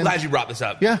 And I'm glad you brought this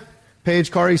up. Yeah.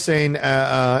 Paige, Kairi Sane,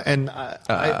 and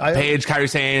Paige, Kairi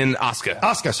Sane, Asuka.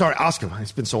 Asuka.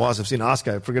 It's been so awesome. I've seen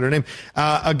Asuka. I forget her name.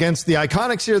 Against the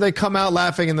Iconics here, they come out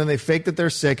laughing, and then they fake that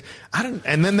they're sick.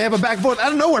 And then they have a back and forth. I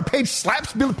don't know where Paige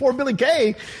slaps poor Billie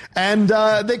Kay, and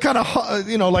they kind of,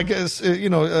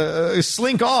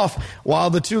 slink off while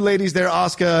the two ladies there,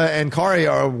 Asuka and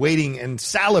Kairi, are waiting and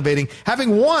salivating,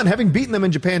 having beaten them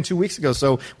in Japan 2 weeks ago,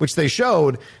 which they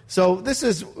showed. So this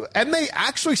is, and they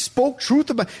actually spoke truth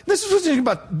about this. Is what I was thinking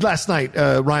about last night,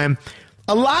 Ryan.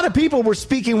 A lot of people were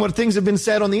speaking what things have been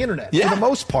said on the internet for the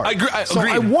most part. I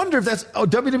agree. I wonder if that's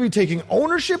WWE taking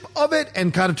ownership of it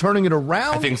and kind of turning it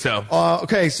around. I think so.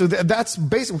 Okay, so that's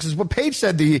basically because what Paige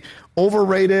said, the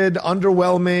overrated,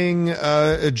 underwhelming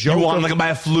joke. You want them by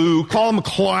a fluke. Call them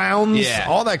clowns. Yeah.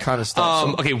 All that kind of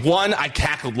stuff. Okay, one, I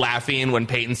cackled laughing when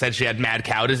Peyton said she had mad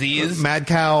cow disease. Mad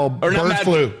cow bird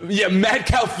flu. Yeah, mad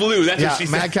cow flu. That's what she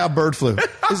said. Mad cow bird flu.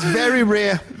 It's very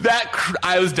rare.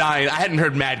 I was dying. I hadn't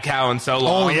heard mad cow in so long.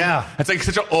 Oh, yeah. It's like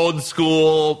such an old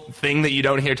school thing that you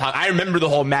don't hear talk. I remember the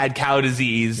whole mad cow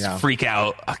disease freak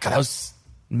out. Oh, God, that was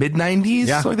mid-90s?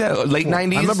 Yeah. Something like that? Late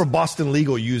 90s? I remember Boston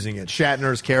Legal using it.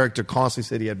 Shatner's character constantly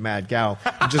said he had mad cow,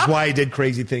 which is why he did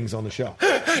crazy things on the show.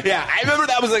 Yeah, I remember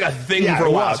that was like a thing for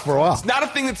a while. It's not a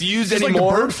thing that's used just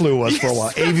anymore. Like the bird flu was for a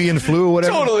while. Avian flu or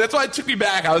whatever. Totally. That's why it took me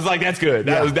back. I was like, that's good.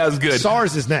 That was good.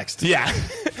 SARS is next. Yeah.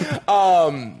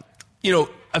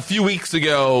 A few weeks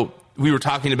ago, we were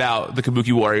talking about the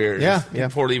Kabuki Warriors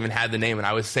before they even had the name, and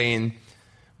I was saying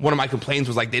one of my complaints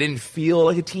was like they didn't feel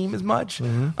like a team as much.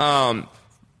 Mm-hmm.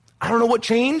 I don't know what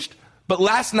changed, but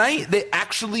last night they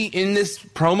actually in this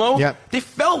promo they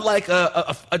felt like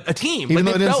a team. Even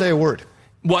though they didn't say a word.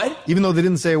 What? Even though they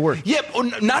didn't say a word. Yeah,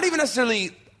 not even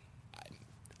necessarily.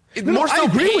 No, I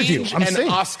agree with you. I'm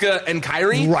saying Asuka and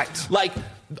Kairi, right? Like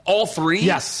all three.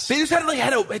 Yes, they just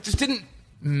it just didn't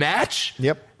match.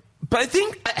 Yep. But I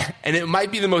think, and it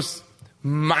might be the most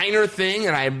minor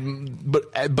thing,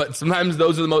 but sometimes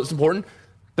those are the most important.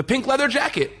 The pink leather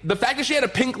jacket. The fact that she had a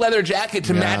pink leather jacket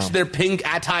to match their pink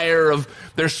attire of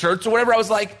their shirts or whatever, I was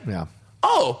like,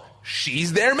 oh,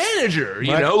 she's their manager.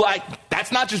 You know, like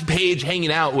that's not just Paige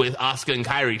hanging out with Asuka and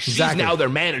Kairi. She's now their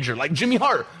manager. Like Jimmy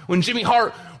Hart. When Jimmy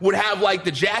Hart would have like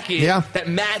the jacket that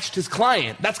matched his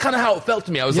client. That's kind of how it felt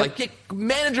to me. I was like,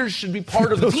 managers should be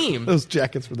part of the team. Those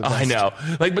jackets were the best. I know.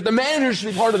 But the managers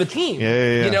should be part of the team.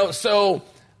 Yeah. You know, so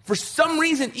for some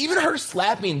reason, even her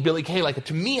slapping Billie Kay, like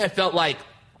to me, I felt like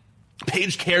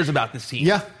Paige cares about this team.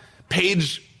 Yeah.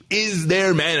 Paige is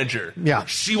their manager. Yeah.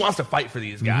 She wants to fight for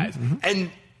these guys. Mm-hmm.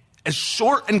 And as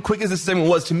short and quick as this segment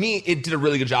was, to me, it did a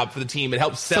really good job for the team. It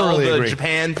helped sell the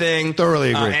Japan thing.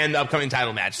 Thoroughly agree. And the upcoming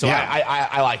title match. So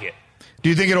I like it. Do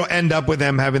you think it'll end up with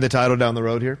them having the title down the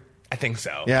road here? I think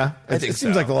so. Yeah? It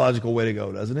seems like the logical way to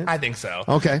go, doesn't it? I think so.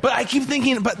 Okay. But I keep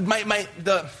thinking,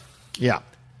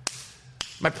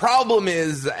 my problem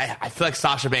is I feel like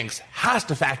Sasha Banks has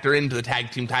to factor into the tag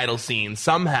team title scene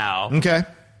somehow. Okay.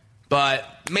 But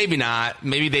maybe not.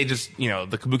 Maybe they just,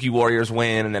 the Kabuki Warriors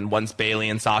win, and then once Bayley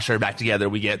and Sasha are back together,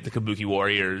 we get the Kabuki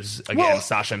Warriors against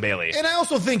Sasha and Bayley. And I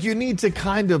also think you need to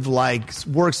kind of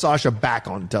work Sasha back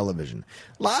on television.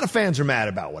 A lot of fans are mad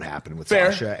about what happened with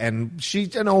Sasha, and she,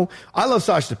 I love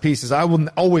Sasha to pieces. I will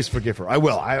always forgive her. I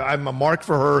will. I'm a mark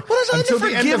for her until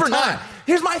the end of time. Not.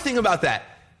 Here's my thing about that.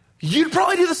 You'd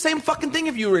probably do the same fucking thing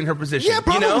if you were in her position. Yeah,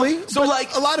 probably. So,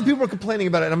 a lot of people are complaining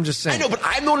about it, and I'm just saying. I know, but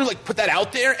I'm the one who, put that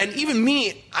out there, and even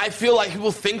me, I feel like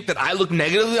people think that I look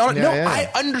negatively on it. I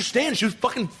understand. She was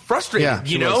fucking frustrated,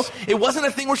 you know? It wasn't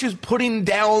a thing where she was putting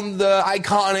down the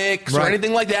Iconics or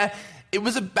anything like that. It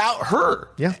was about her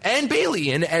and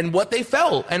Bayley and what they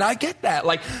felt, and I get that.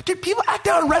 Dude, people act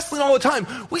out in wrestling all the time.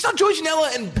 We saw Joey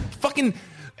Janela and fucking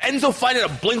Enzo fight at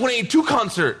a Blink-182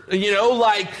 concert,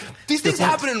 these things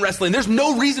happen in wrestling. There's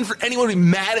no reason for anyone to be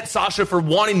mad at Sasha for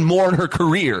wanting more in her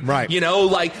career. Right.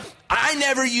 I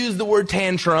never used the word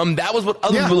tantrum. That was what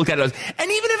other people look at it as. And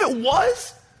even if it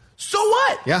was, so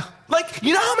what? Yeah.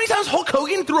 You know how many times Hulk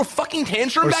Hogan threw a fucking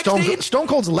tantrum backstage? Stone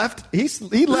Cold's left. He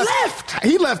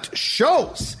left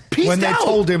shows when they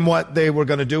told him what they were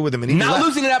going to do with him, and he not left.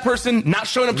 losing to that person, not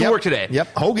showing up to work today.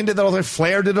 Yep. Hogan did that all the time.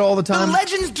 Flair did it all the time. The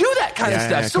legends do that kind of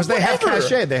stuff. Because they have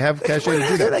cachet. They have cachet to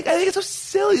do that. I think it's so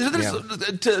silly. There's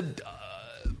to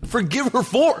forgive her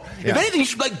for. If anything, you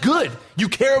should be good. you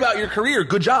care about your career.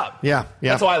 Good job. Yeah.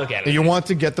 That's how I look at it. And you want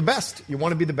to get the best. You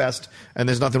want to be the best, and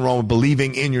there's nothing wrong with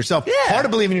believing in yourself. Yeah. Part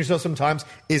of believing in yourself sometimes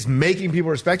is making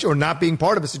people respect you or not being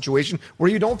part of a situation where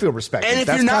you don't feel respected. And if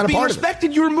you're not being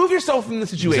respected, you remove yourself from the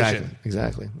situation.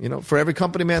 Exactly. For every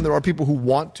company man, there are people who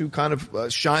want to kind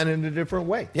of shine in a different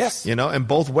way. Yes. And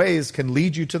both ways can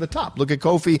lead you to the top. Look at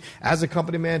Kofi as a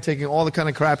company man taking all the kind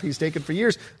of crap he's taken for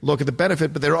years. Look at the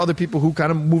benefit, but there are other people who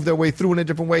kind of move their way through in a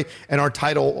different way and are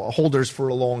title holders for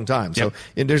a long time. So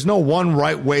there's no one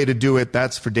right way to do it.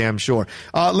 That's for damn sure.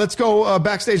 Let's go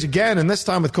backstage again, and this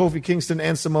time with Kofi Kingston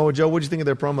and Samoa Joe. What do you think of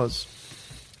their promos?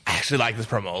 I actually like this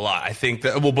promo a lot. I think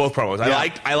that, both promos.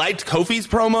 Yeah. I liked Kofi's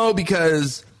promo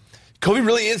because Kofi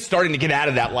really is starting to get out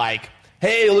of that, like,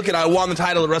 hey, look at, I won the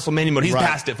title at WrestleMania mode. He's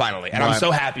past it finally, and I'm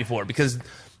so happy for it because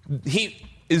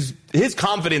his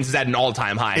confidence is at an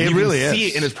all-time high. And it really is. You can see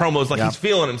it in his promos, like he's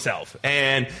feeling himself.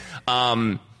 And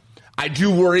I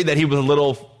do worry that he was a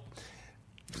little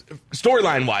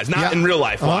storyline-wise, not in real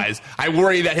life-wise. I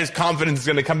worry that his confidence is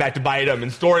going to come back to bite him in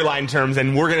storyline terms,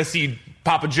 and we're going to see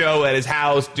Papa Joe at his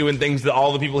house doing things to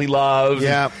all the people he loves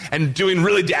and doing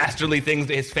really dastardly things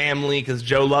to his family because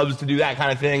Joe loves to do that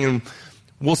kind of thing. And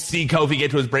we'll see Kofi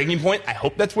get to his breaking point. I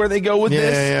hope that's where they go with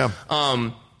this.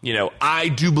 I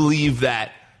do believe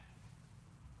that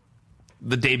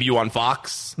the debut on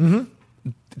Fox,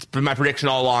 it's been my prediction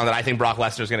all along that I think Brock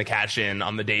Lesnar is going to cash in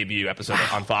on the debut episode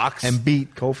on Fox. And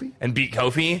beat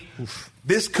Kofi? Oof.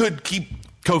 This could keep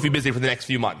Kofi busy for the next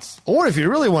few months. Or if you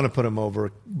really want to put him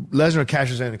over, Lesnar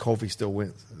cashes in and Kofi still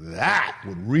wins. That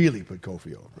would really put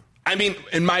Kofi over. I mean,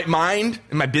 in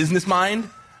my business mind,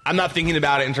 I'm not thinking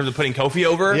about it in terms of putting Kofi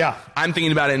over. Yeah. I'm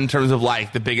thinking about it in terms of,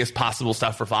 like, the biggest possible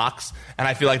stuff for Fox. And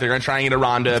I feel like they're going to try and get a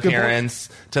Ronda appearance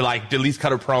to, like, at least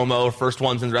cut a promo, first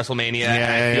one since WrestleMania. And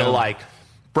I feel like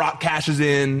Brock cashes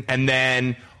in, and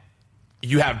then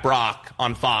you have Brock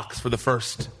on Fox for the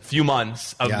first few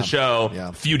months of the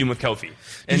show feuding with Kofi.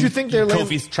 And you think they're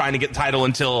Kofi's trying to get the title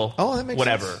until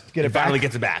whatever. Sense. Get it finally back.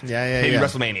 gets it back. Maybe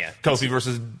WrestleMania. Kofi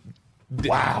versus...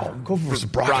 Wow. Kofi versus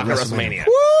Brock at WrestleMania.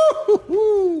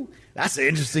 Woo-hoo-hoo. That's an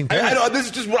interesting thing. I know, this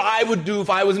is just what I would do if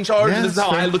I was in charge. This is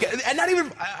how I look at it. And not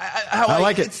even how I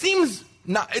like it. It seems...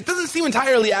 it doesn't seem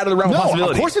entirely out of the realm of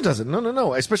possibility. Of course it doesn't.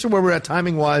 No. Especially where we're at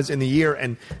timing-wise in the year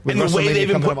and with the way they've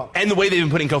been up. And the way they've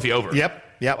been putting Kofi over.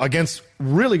 Yep, against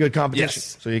really good competition.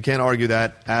 Yes. So you can't argue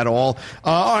that at all.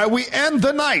 All right, we end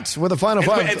the night with a final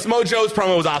five. And Samoa Joe's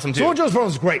promo was awesome, too. Samoa Joe's promo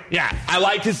was great. Yeah, I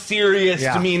liked his serious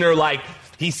demeanor. Like,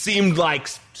 he seemed like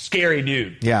scary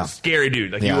dude. Yeah. Scary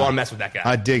dude. Like, you want to mess with that guy.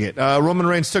 I dig it. Roman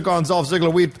Reigns took on Dolph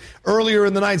Ziggler. Earlier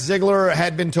in the night, Ziggler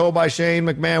had been told by Shane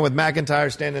McMahon with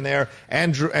McIntyre standing there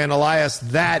and Elias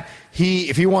that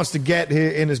if he wants to get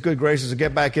in his good graces and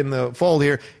get back in the fold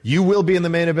here, you will be in the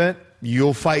main event.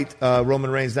 You'll fight Roman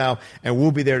Reigns now, and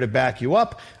we'll be there to back you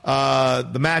up.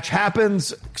 The match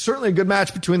happens. Certainly a good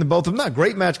match between the both of them. Not a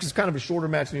great match because it's kind of a shorter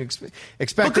match than you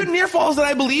expected. But good near falls that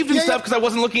I believed in stuff because I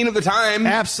wasn't looking at the time.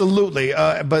 Absolutely.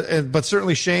 But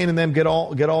certainly Shane and them get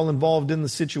all involved in the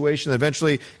situation.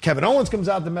 Eventually, Kevin Owens comes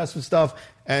out to mess with stuff.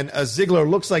 And Ziggler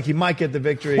looks like he might get the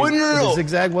victory. Well, no.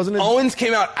 Zigzag, wasn't it? Owens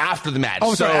came out after the match.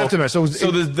 Oh, sorry, after the match. So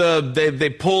they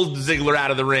pulled Ziggler out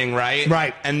of the ring, right?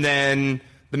 Right. And then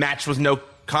the match was no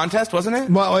contest, wasn't it?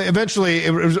 Well, eventually,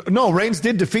 Reigns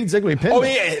did defeat Ziggler. He pinned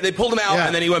him. They pulled him out,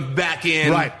 and then he went back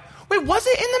in. Right. Wait, was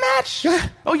it in the match? Yeah.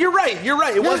 Oh, you're right.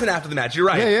 It wasn't after the match. You're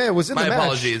right. Yeah, it was in the match. My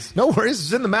apologies. No worries. It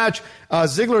was in the match.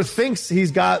 Ziggler thinks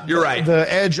he's got the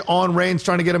edge on Reigns,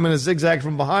 trying to get him in a zigzag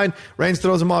from behind. Reigns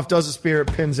throws him off, does a spear,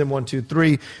 pins him 1, 2,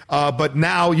 3. But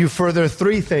now you further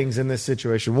 3 things in this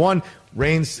situation. 1,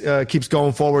 Reigns keeps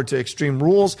going forward to Extreme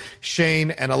Rules.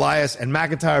 Shane and Elias and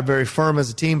McIntyre are very firm as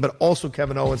a team, but also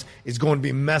Kevin Owens is going to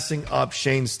be messing up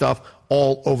Shane's stuff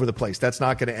all over the place. That's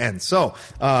not going to end. So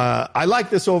I like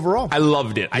this overall. I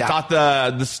loved it. I thought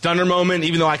the stunner moment,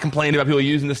 even though I complained about people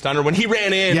using the stunner, when he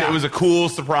ran in, it was a cool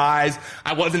surprise.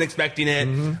 I wasn't expecting it.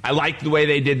 Mm-hmm. I liked the way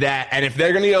they did that. And if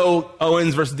they're going to go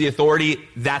Owens versus the Authority,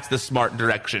 that's the smart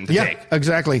direction to take.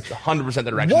 Exactly. It's 100%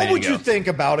 the direction What would you think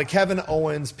about a Kevin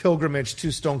Owens pilgrimage to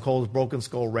Stone Cold's Broken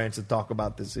Skull Ranch to talk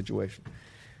about this situation?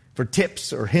 For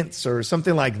tips or hints or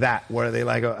something like that, where they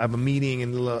have a meeting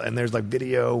and there's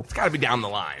video. It's got to be down the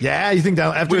line. Yeah, you think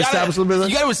after establish a little bit of that?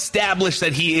 You got to establish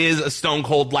that he is a Stone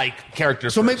Cold character.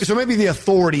 So maybe the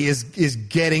Authority is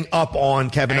getting up on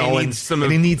Kevin Owens and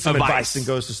he needs some advice and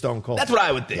goes to Stone Cold. That's what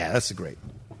I would think. Yeah, that's great.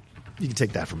 You can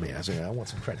take that from me. I want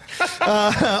some credit.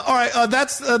 All right,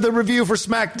 that's the review for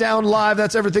SmackDown Live.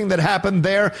 That's everything that happened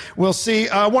there. We'll see.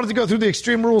 I wanted to go through the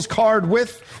Extreme Rules card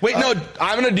with... Wait, no,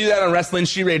 I'm going to do that on Wrestling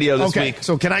She Radio this week.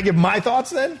 So can I give my thoughts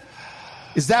then?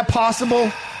 Is that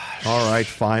possible? All right,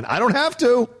 fine. I don't have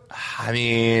to. I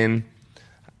mean,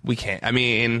 we can't. I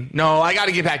mean, no, I got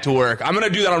to get back to work. I'm going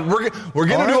to do that. We're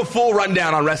going to do a full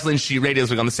rundown on Wrestling Sheet Radio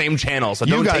this week on the same channel. So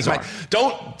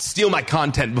don't steal my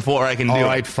content before I can do it. All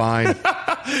right, fine.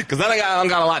 Because then I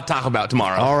got a lot to talk about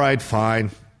tomorrow. All right,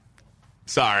 fine.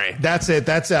 Sorry. That's it.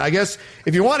 I guess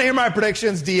if you want to hear my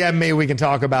predictions, DM me. We can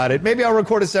talk about it. Maybe I'll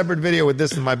record a separate video with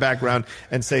this in my background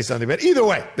and say something. But either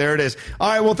way, there it is. All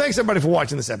right. Well, thanks everybody for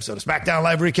watching this episode of SmackDown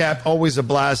Live Recap. Always a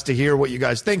blast to hear what you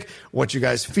guys think, what you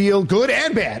guys feel, good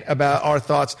and bad, about our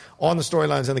thoughts on the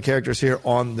storylines and the characters here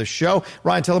on the show.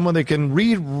 Ryan, tell them when they can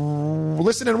read,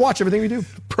 listen, and watch everything we do.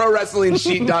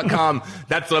 ProWrestlingSheet.com.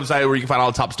 That's the website where you can find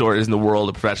all the top stories in the world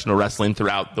of professional wrestling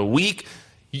throughout the week.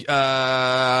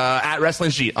 At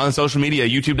Wrestling Sheet on social media,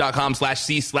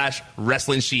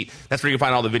 youtube.com/c/Wrestling Sheet. That's where you can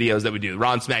find all the videos that we do.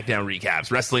 Raw and SmackDown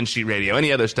recaps, Wrestling Sheet Radio,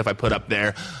 any other stuff I put up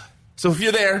there. So if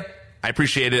you're there, I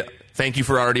appreciate it. Thank you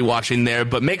for already watching there,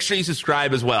 but make sure you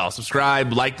subscribe as well.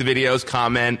 Subscribe, like the videos,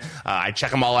 comment. I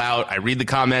check them all out. I read the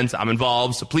comments. I'm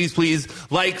involved. So please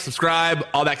like, subscribe,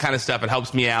 all that kind of stuff. It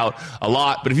helps me out a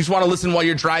lot. But if you just want to listen while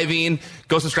you're driving,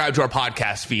 go subscribe to our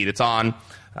podcast feed. It's on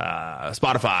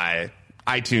Spotify,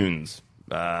 iTunes,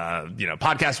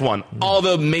 Podcast One, all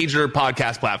the major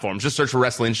podcast platforms. Just search for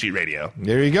Wrestling Sheet Radio.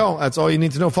 There you go. That's all you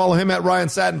need to know. Follow him at Ryan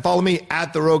Satin. Follow me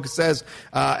at The Roca Says.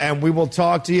 And we will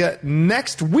talk to you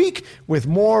next week with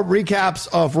more recaps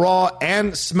of Raw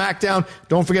and SmackDown.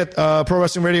 Don't forget Pro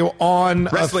Wrestling Radio on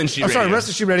Wrestling Sheet Radio.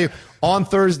 Wrestling Sheet Radio on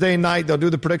Thursday night. They'll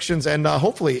do the predictions, and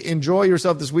hopefully enjoy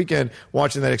yourself this weekend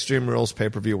watching that Extreme Rules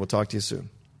pay-per-view. We'll talk to you soon.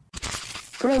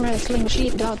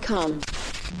 ProWrestlingSheet.com.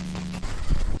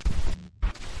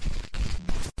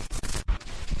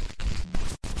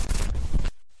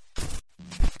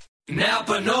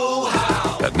 Napa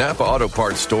Know-How. At Napa Auto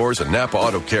Parts stores and Napa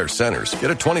Auto Care centers,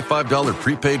 get a $25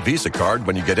 prepaid Visa card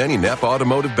when you get any Napa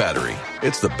Automotive battery.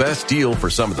 It's the best deal for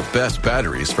some of the best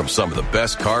batteries from some of the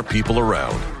best car people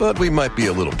around. But we might be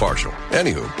a little partial.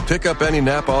 Anywho, pick up any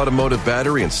Napa Automotive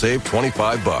battery and save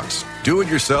 $25. Do it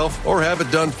yourself or have it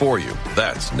done for you.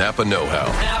 That's Napa Know-How.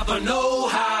 Napa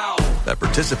Know-How. At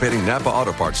participating Napa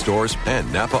Auto Parts stores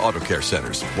and Napa Auto Care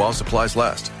centers while supplies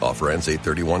last. Offer ends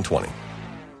 8/31/20.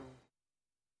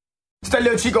 It's that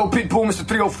little Chico Pitbull, Mr.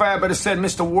 305, better said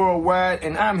Mr. Worldwide,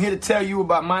 and I'm here to tell you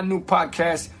about my new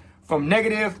podcast, From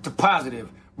Negative to Positive,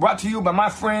 brought to you by my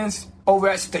friends over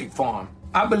at State Farm.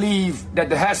 I believe that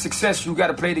to have success, you got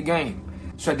to play the game,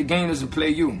 so that the game doesn't play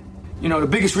you. You know, the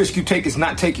biggest risk you take is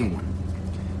not taking one.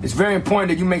 It's very important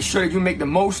that you make sure that you make the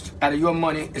most out of your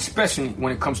money, especially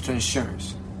when it comes to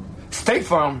insurance. State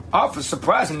Farm offers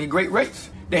surprisingly great rates.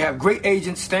 They have great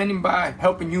agents standing by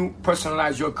helping you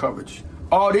personalize your coverage.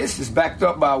 All this is backed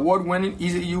up by award-winning,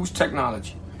 easy-to-use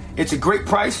technology. It's a great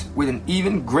price with an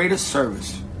even greater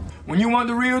service. When you want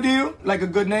the real deal, like a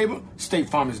good neighbor, State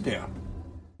Farm is there.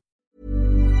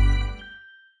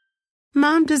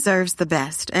 Mom deserves the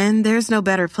best, and there's no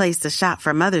better place to shop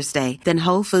for Mother's Day than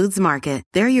Whole Foods Market.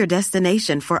 They're your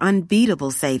destination for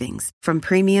unbeatable savings, from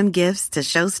premium gifts to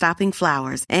show-stopping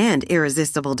flowers and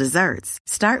irresistible desserts.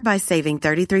 Start by saving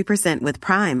 33% with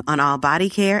Prime on all body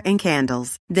care and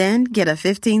candles. Then get a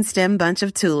 15-stem bunch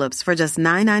of tulips for just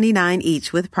 $9.99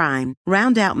 each with Prime.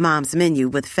 Round out Mom's menu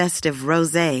with festive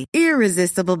rosé,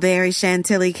 irresistible berry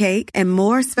chantilly cake, and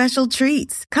more special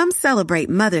treats. Come celebrate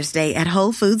Mother's Day at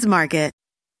Whole Foods Market.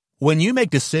 When you make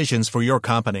decisions for your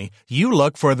company, you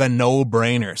look for the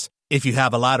no-brainers. If you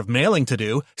have a lot of mailing to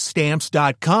do,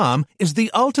 Stamps.com is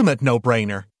the ultimate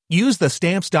no-brainer. Use the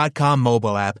Stamps.com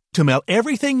mobile app to mail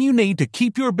everything you need to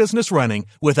keep your business running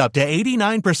with up to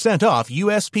 89% off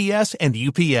USPS and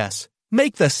UPS.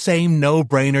 Make the same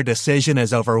no-brainer decision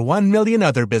as over 1 million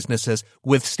other businesses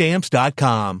with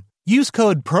Stamps.com. Use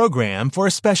code PROGRAM for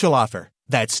a special offer.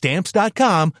 That's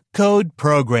Stamps.com, code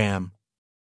PROGRAM.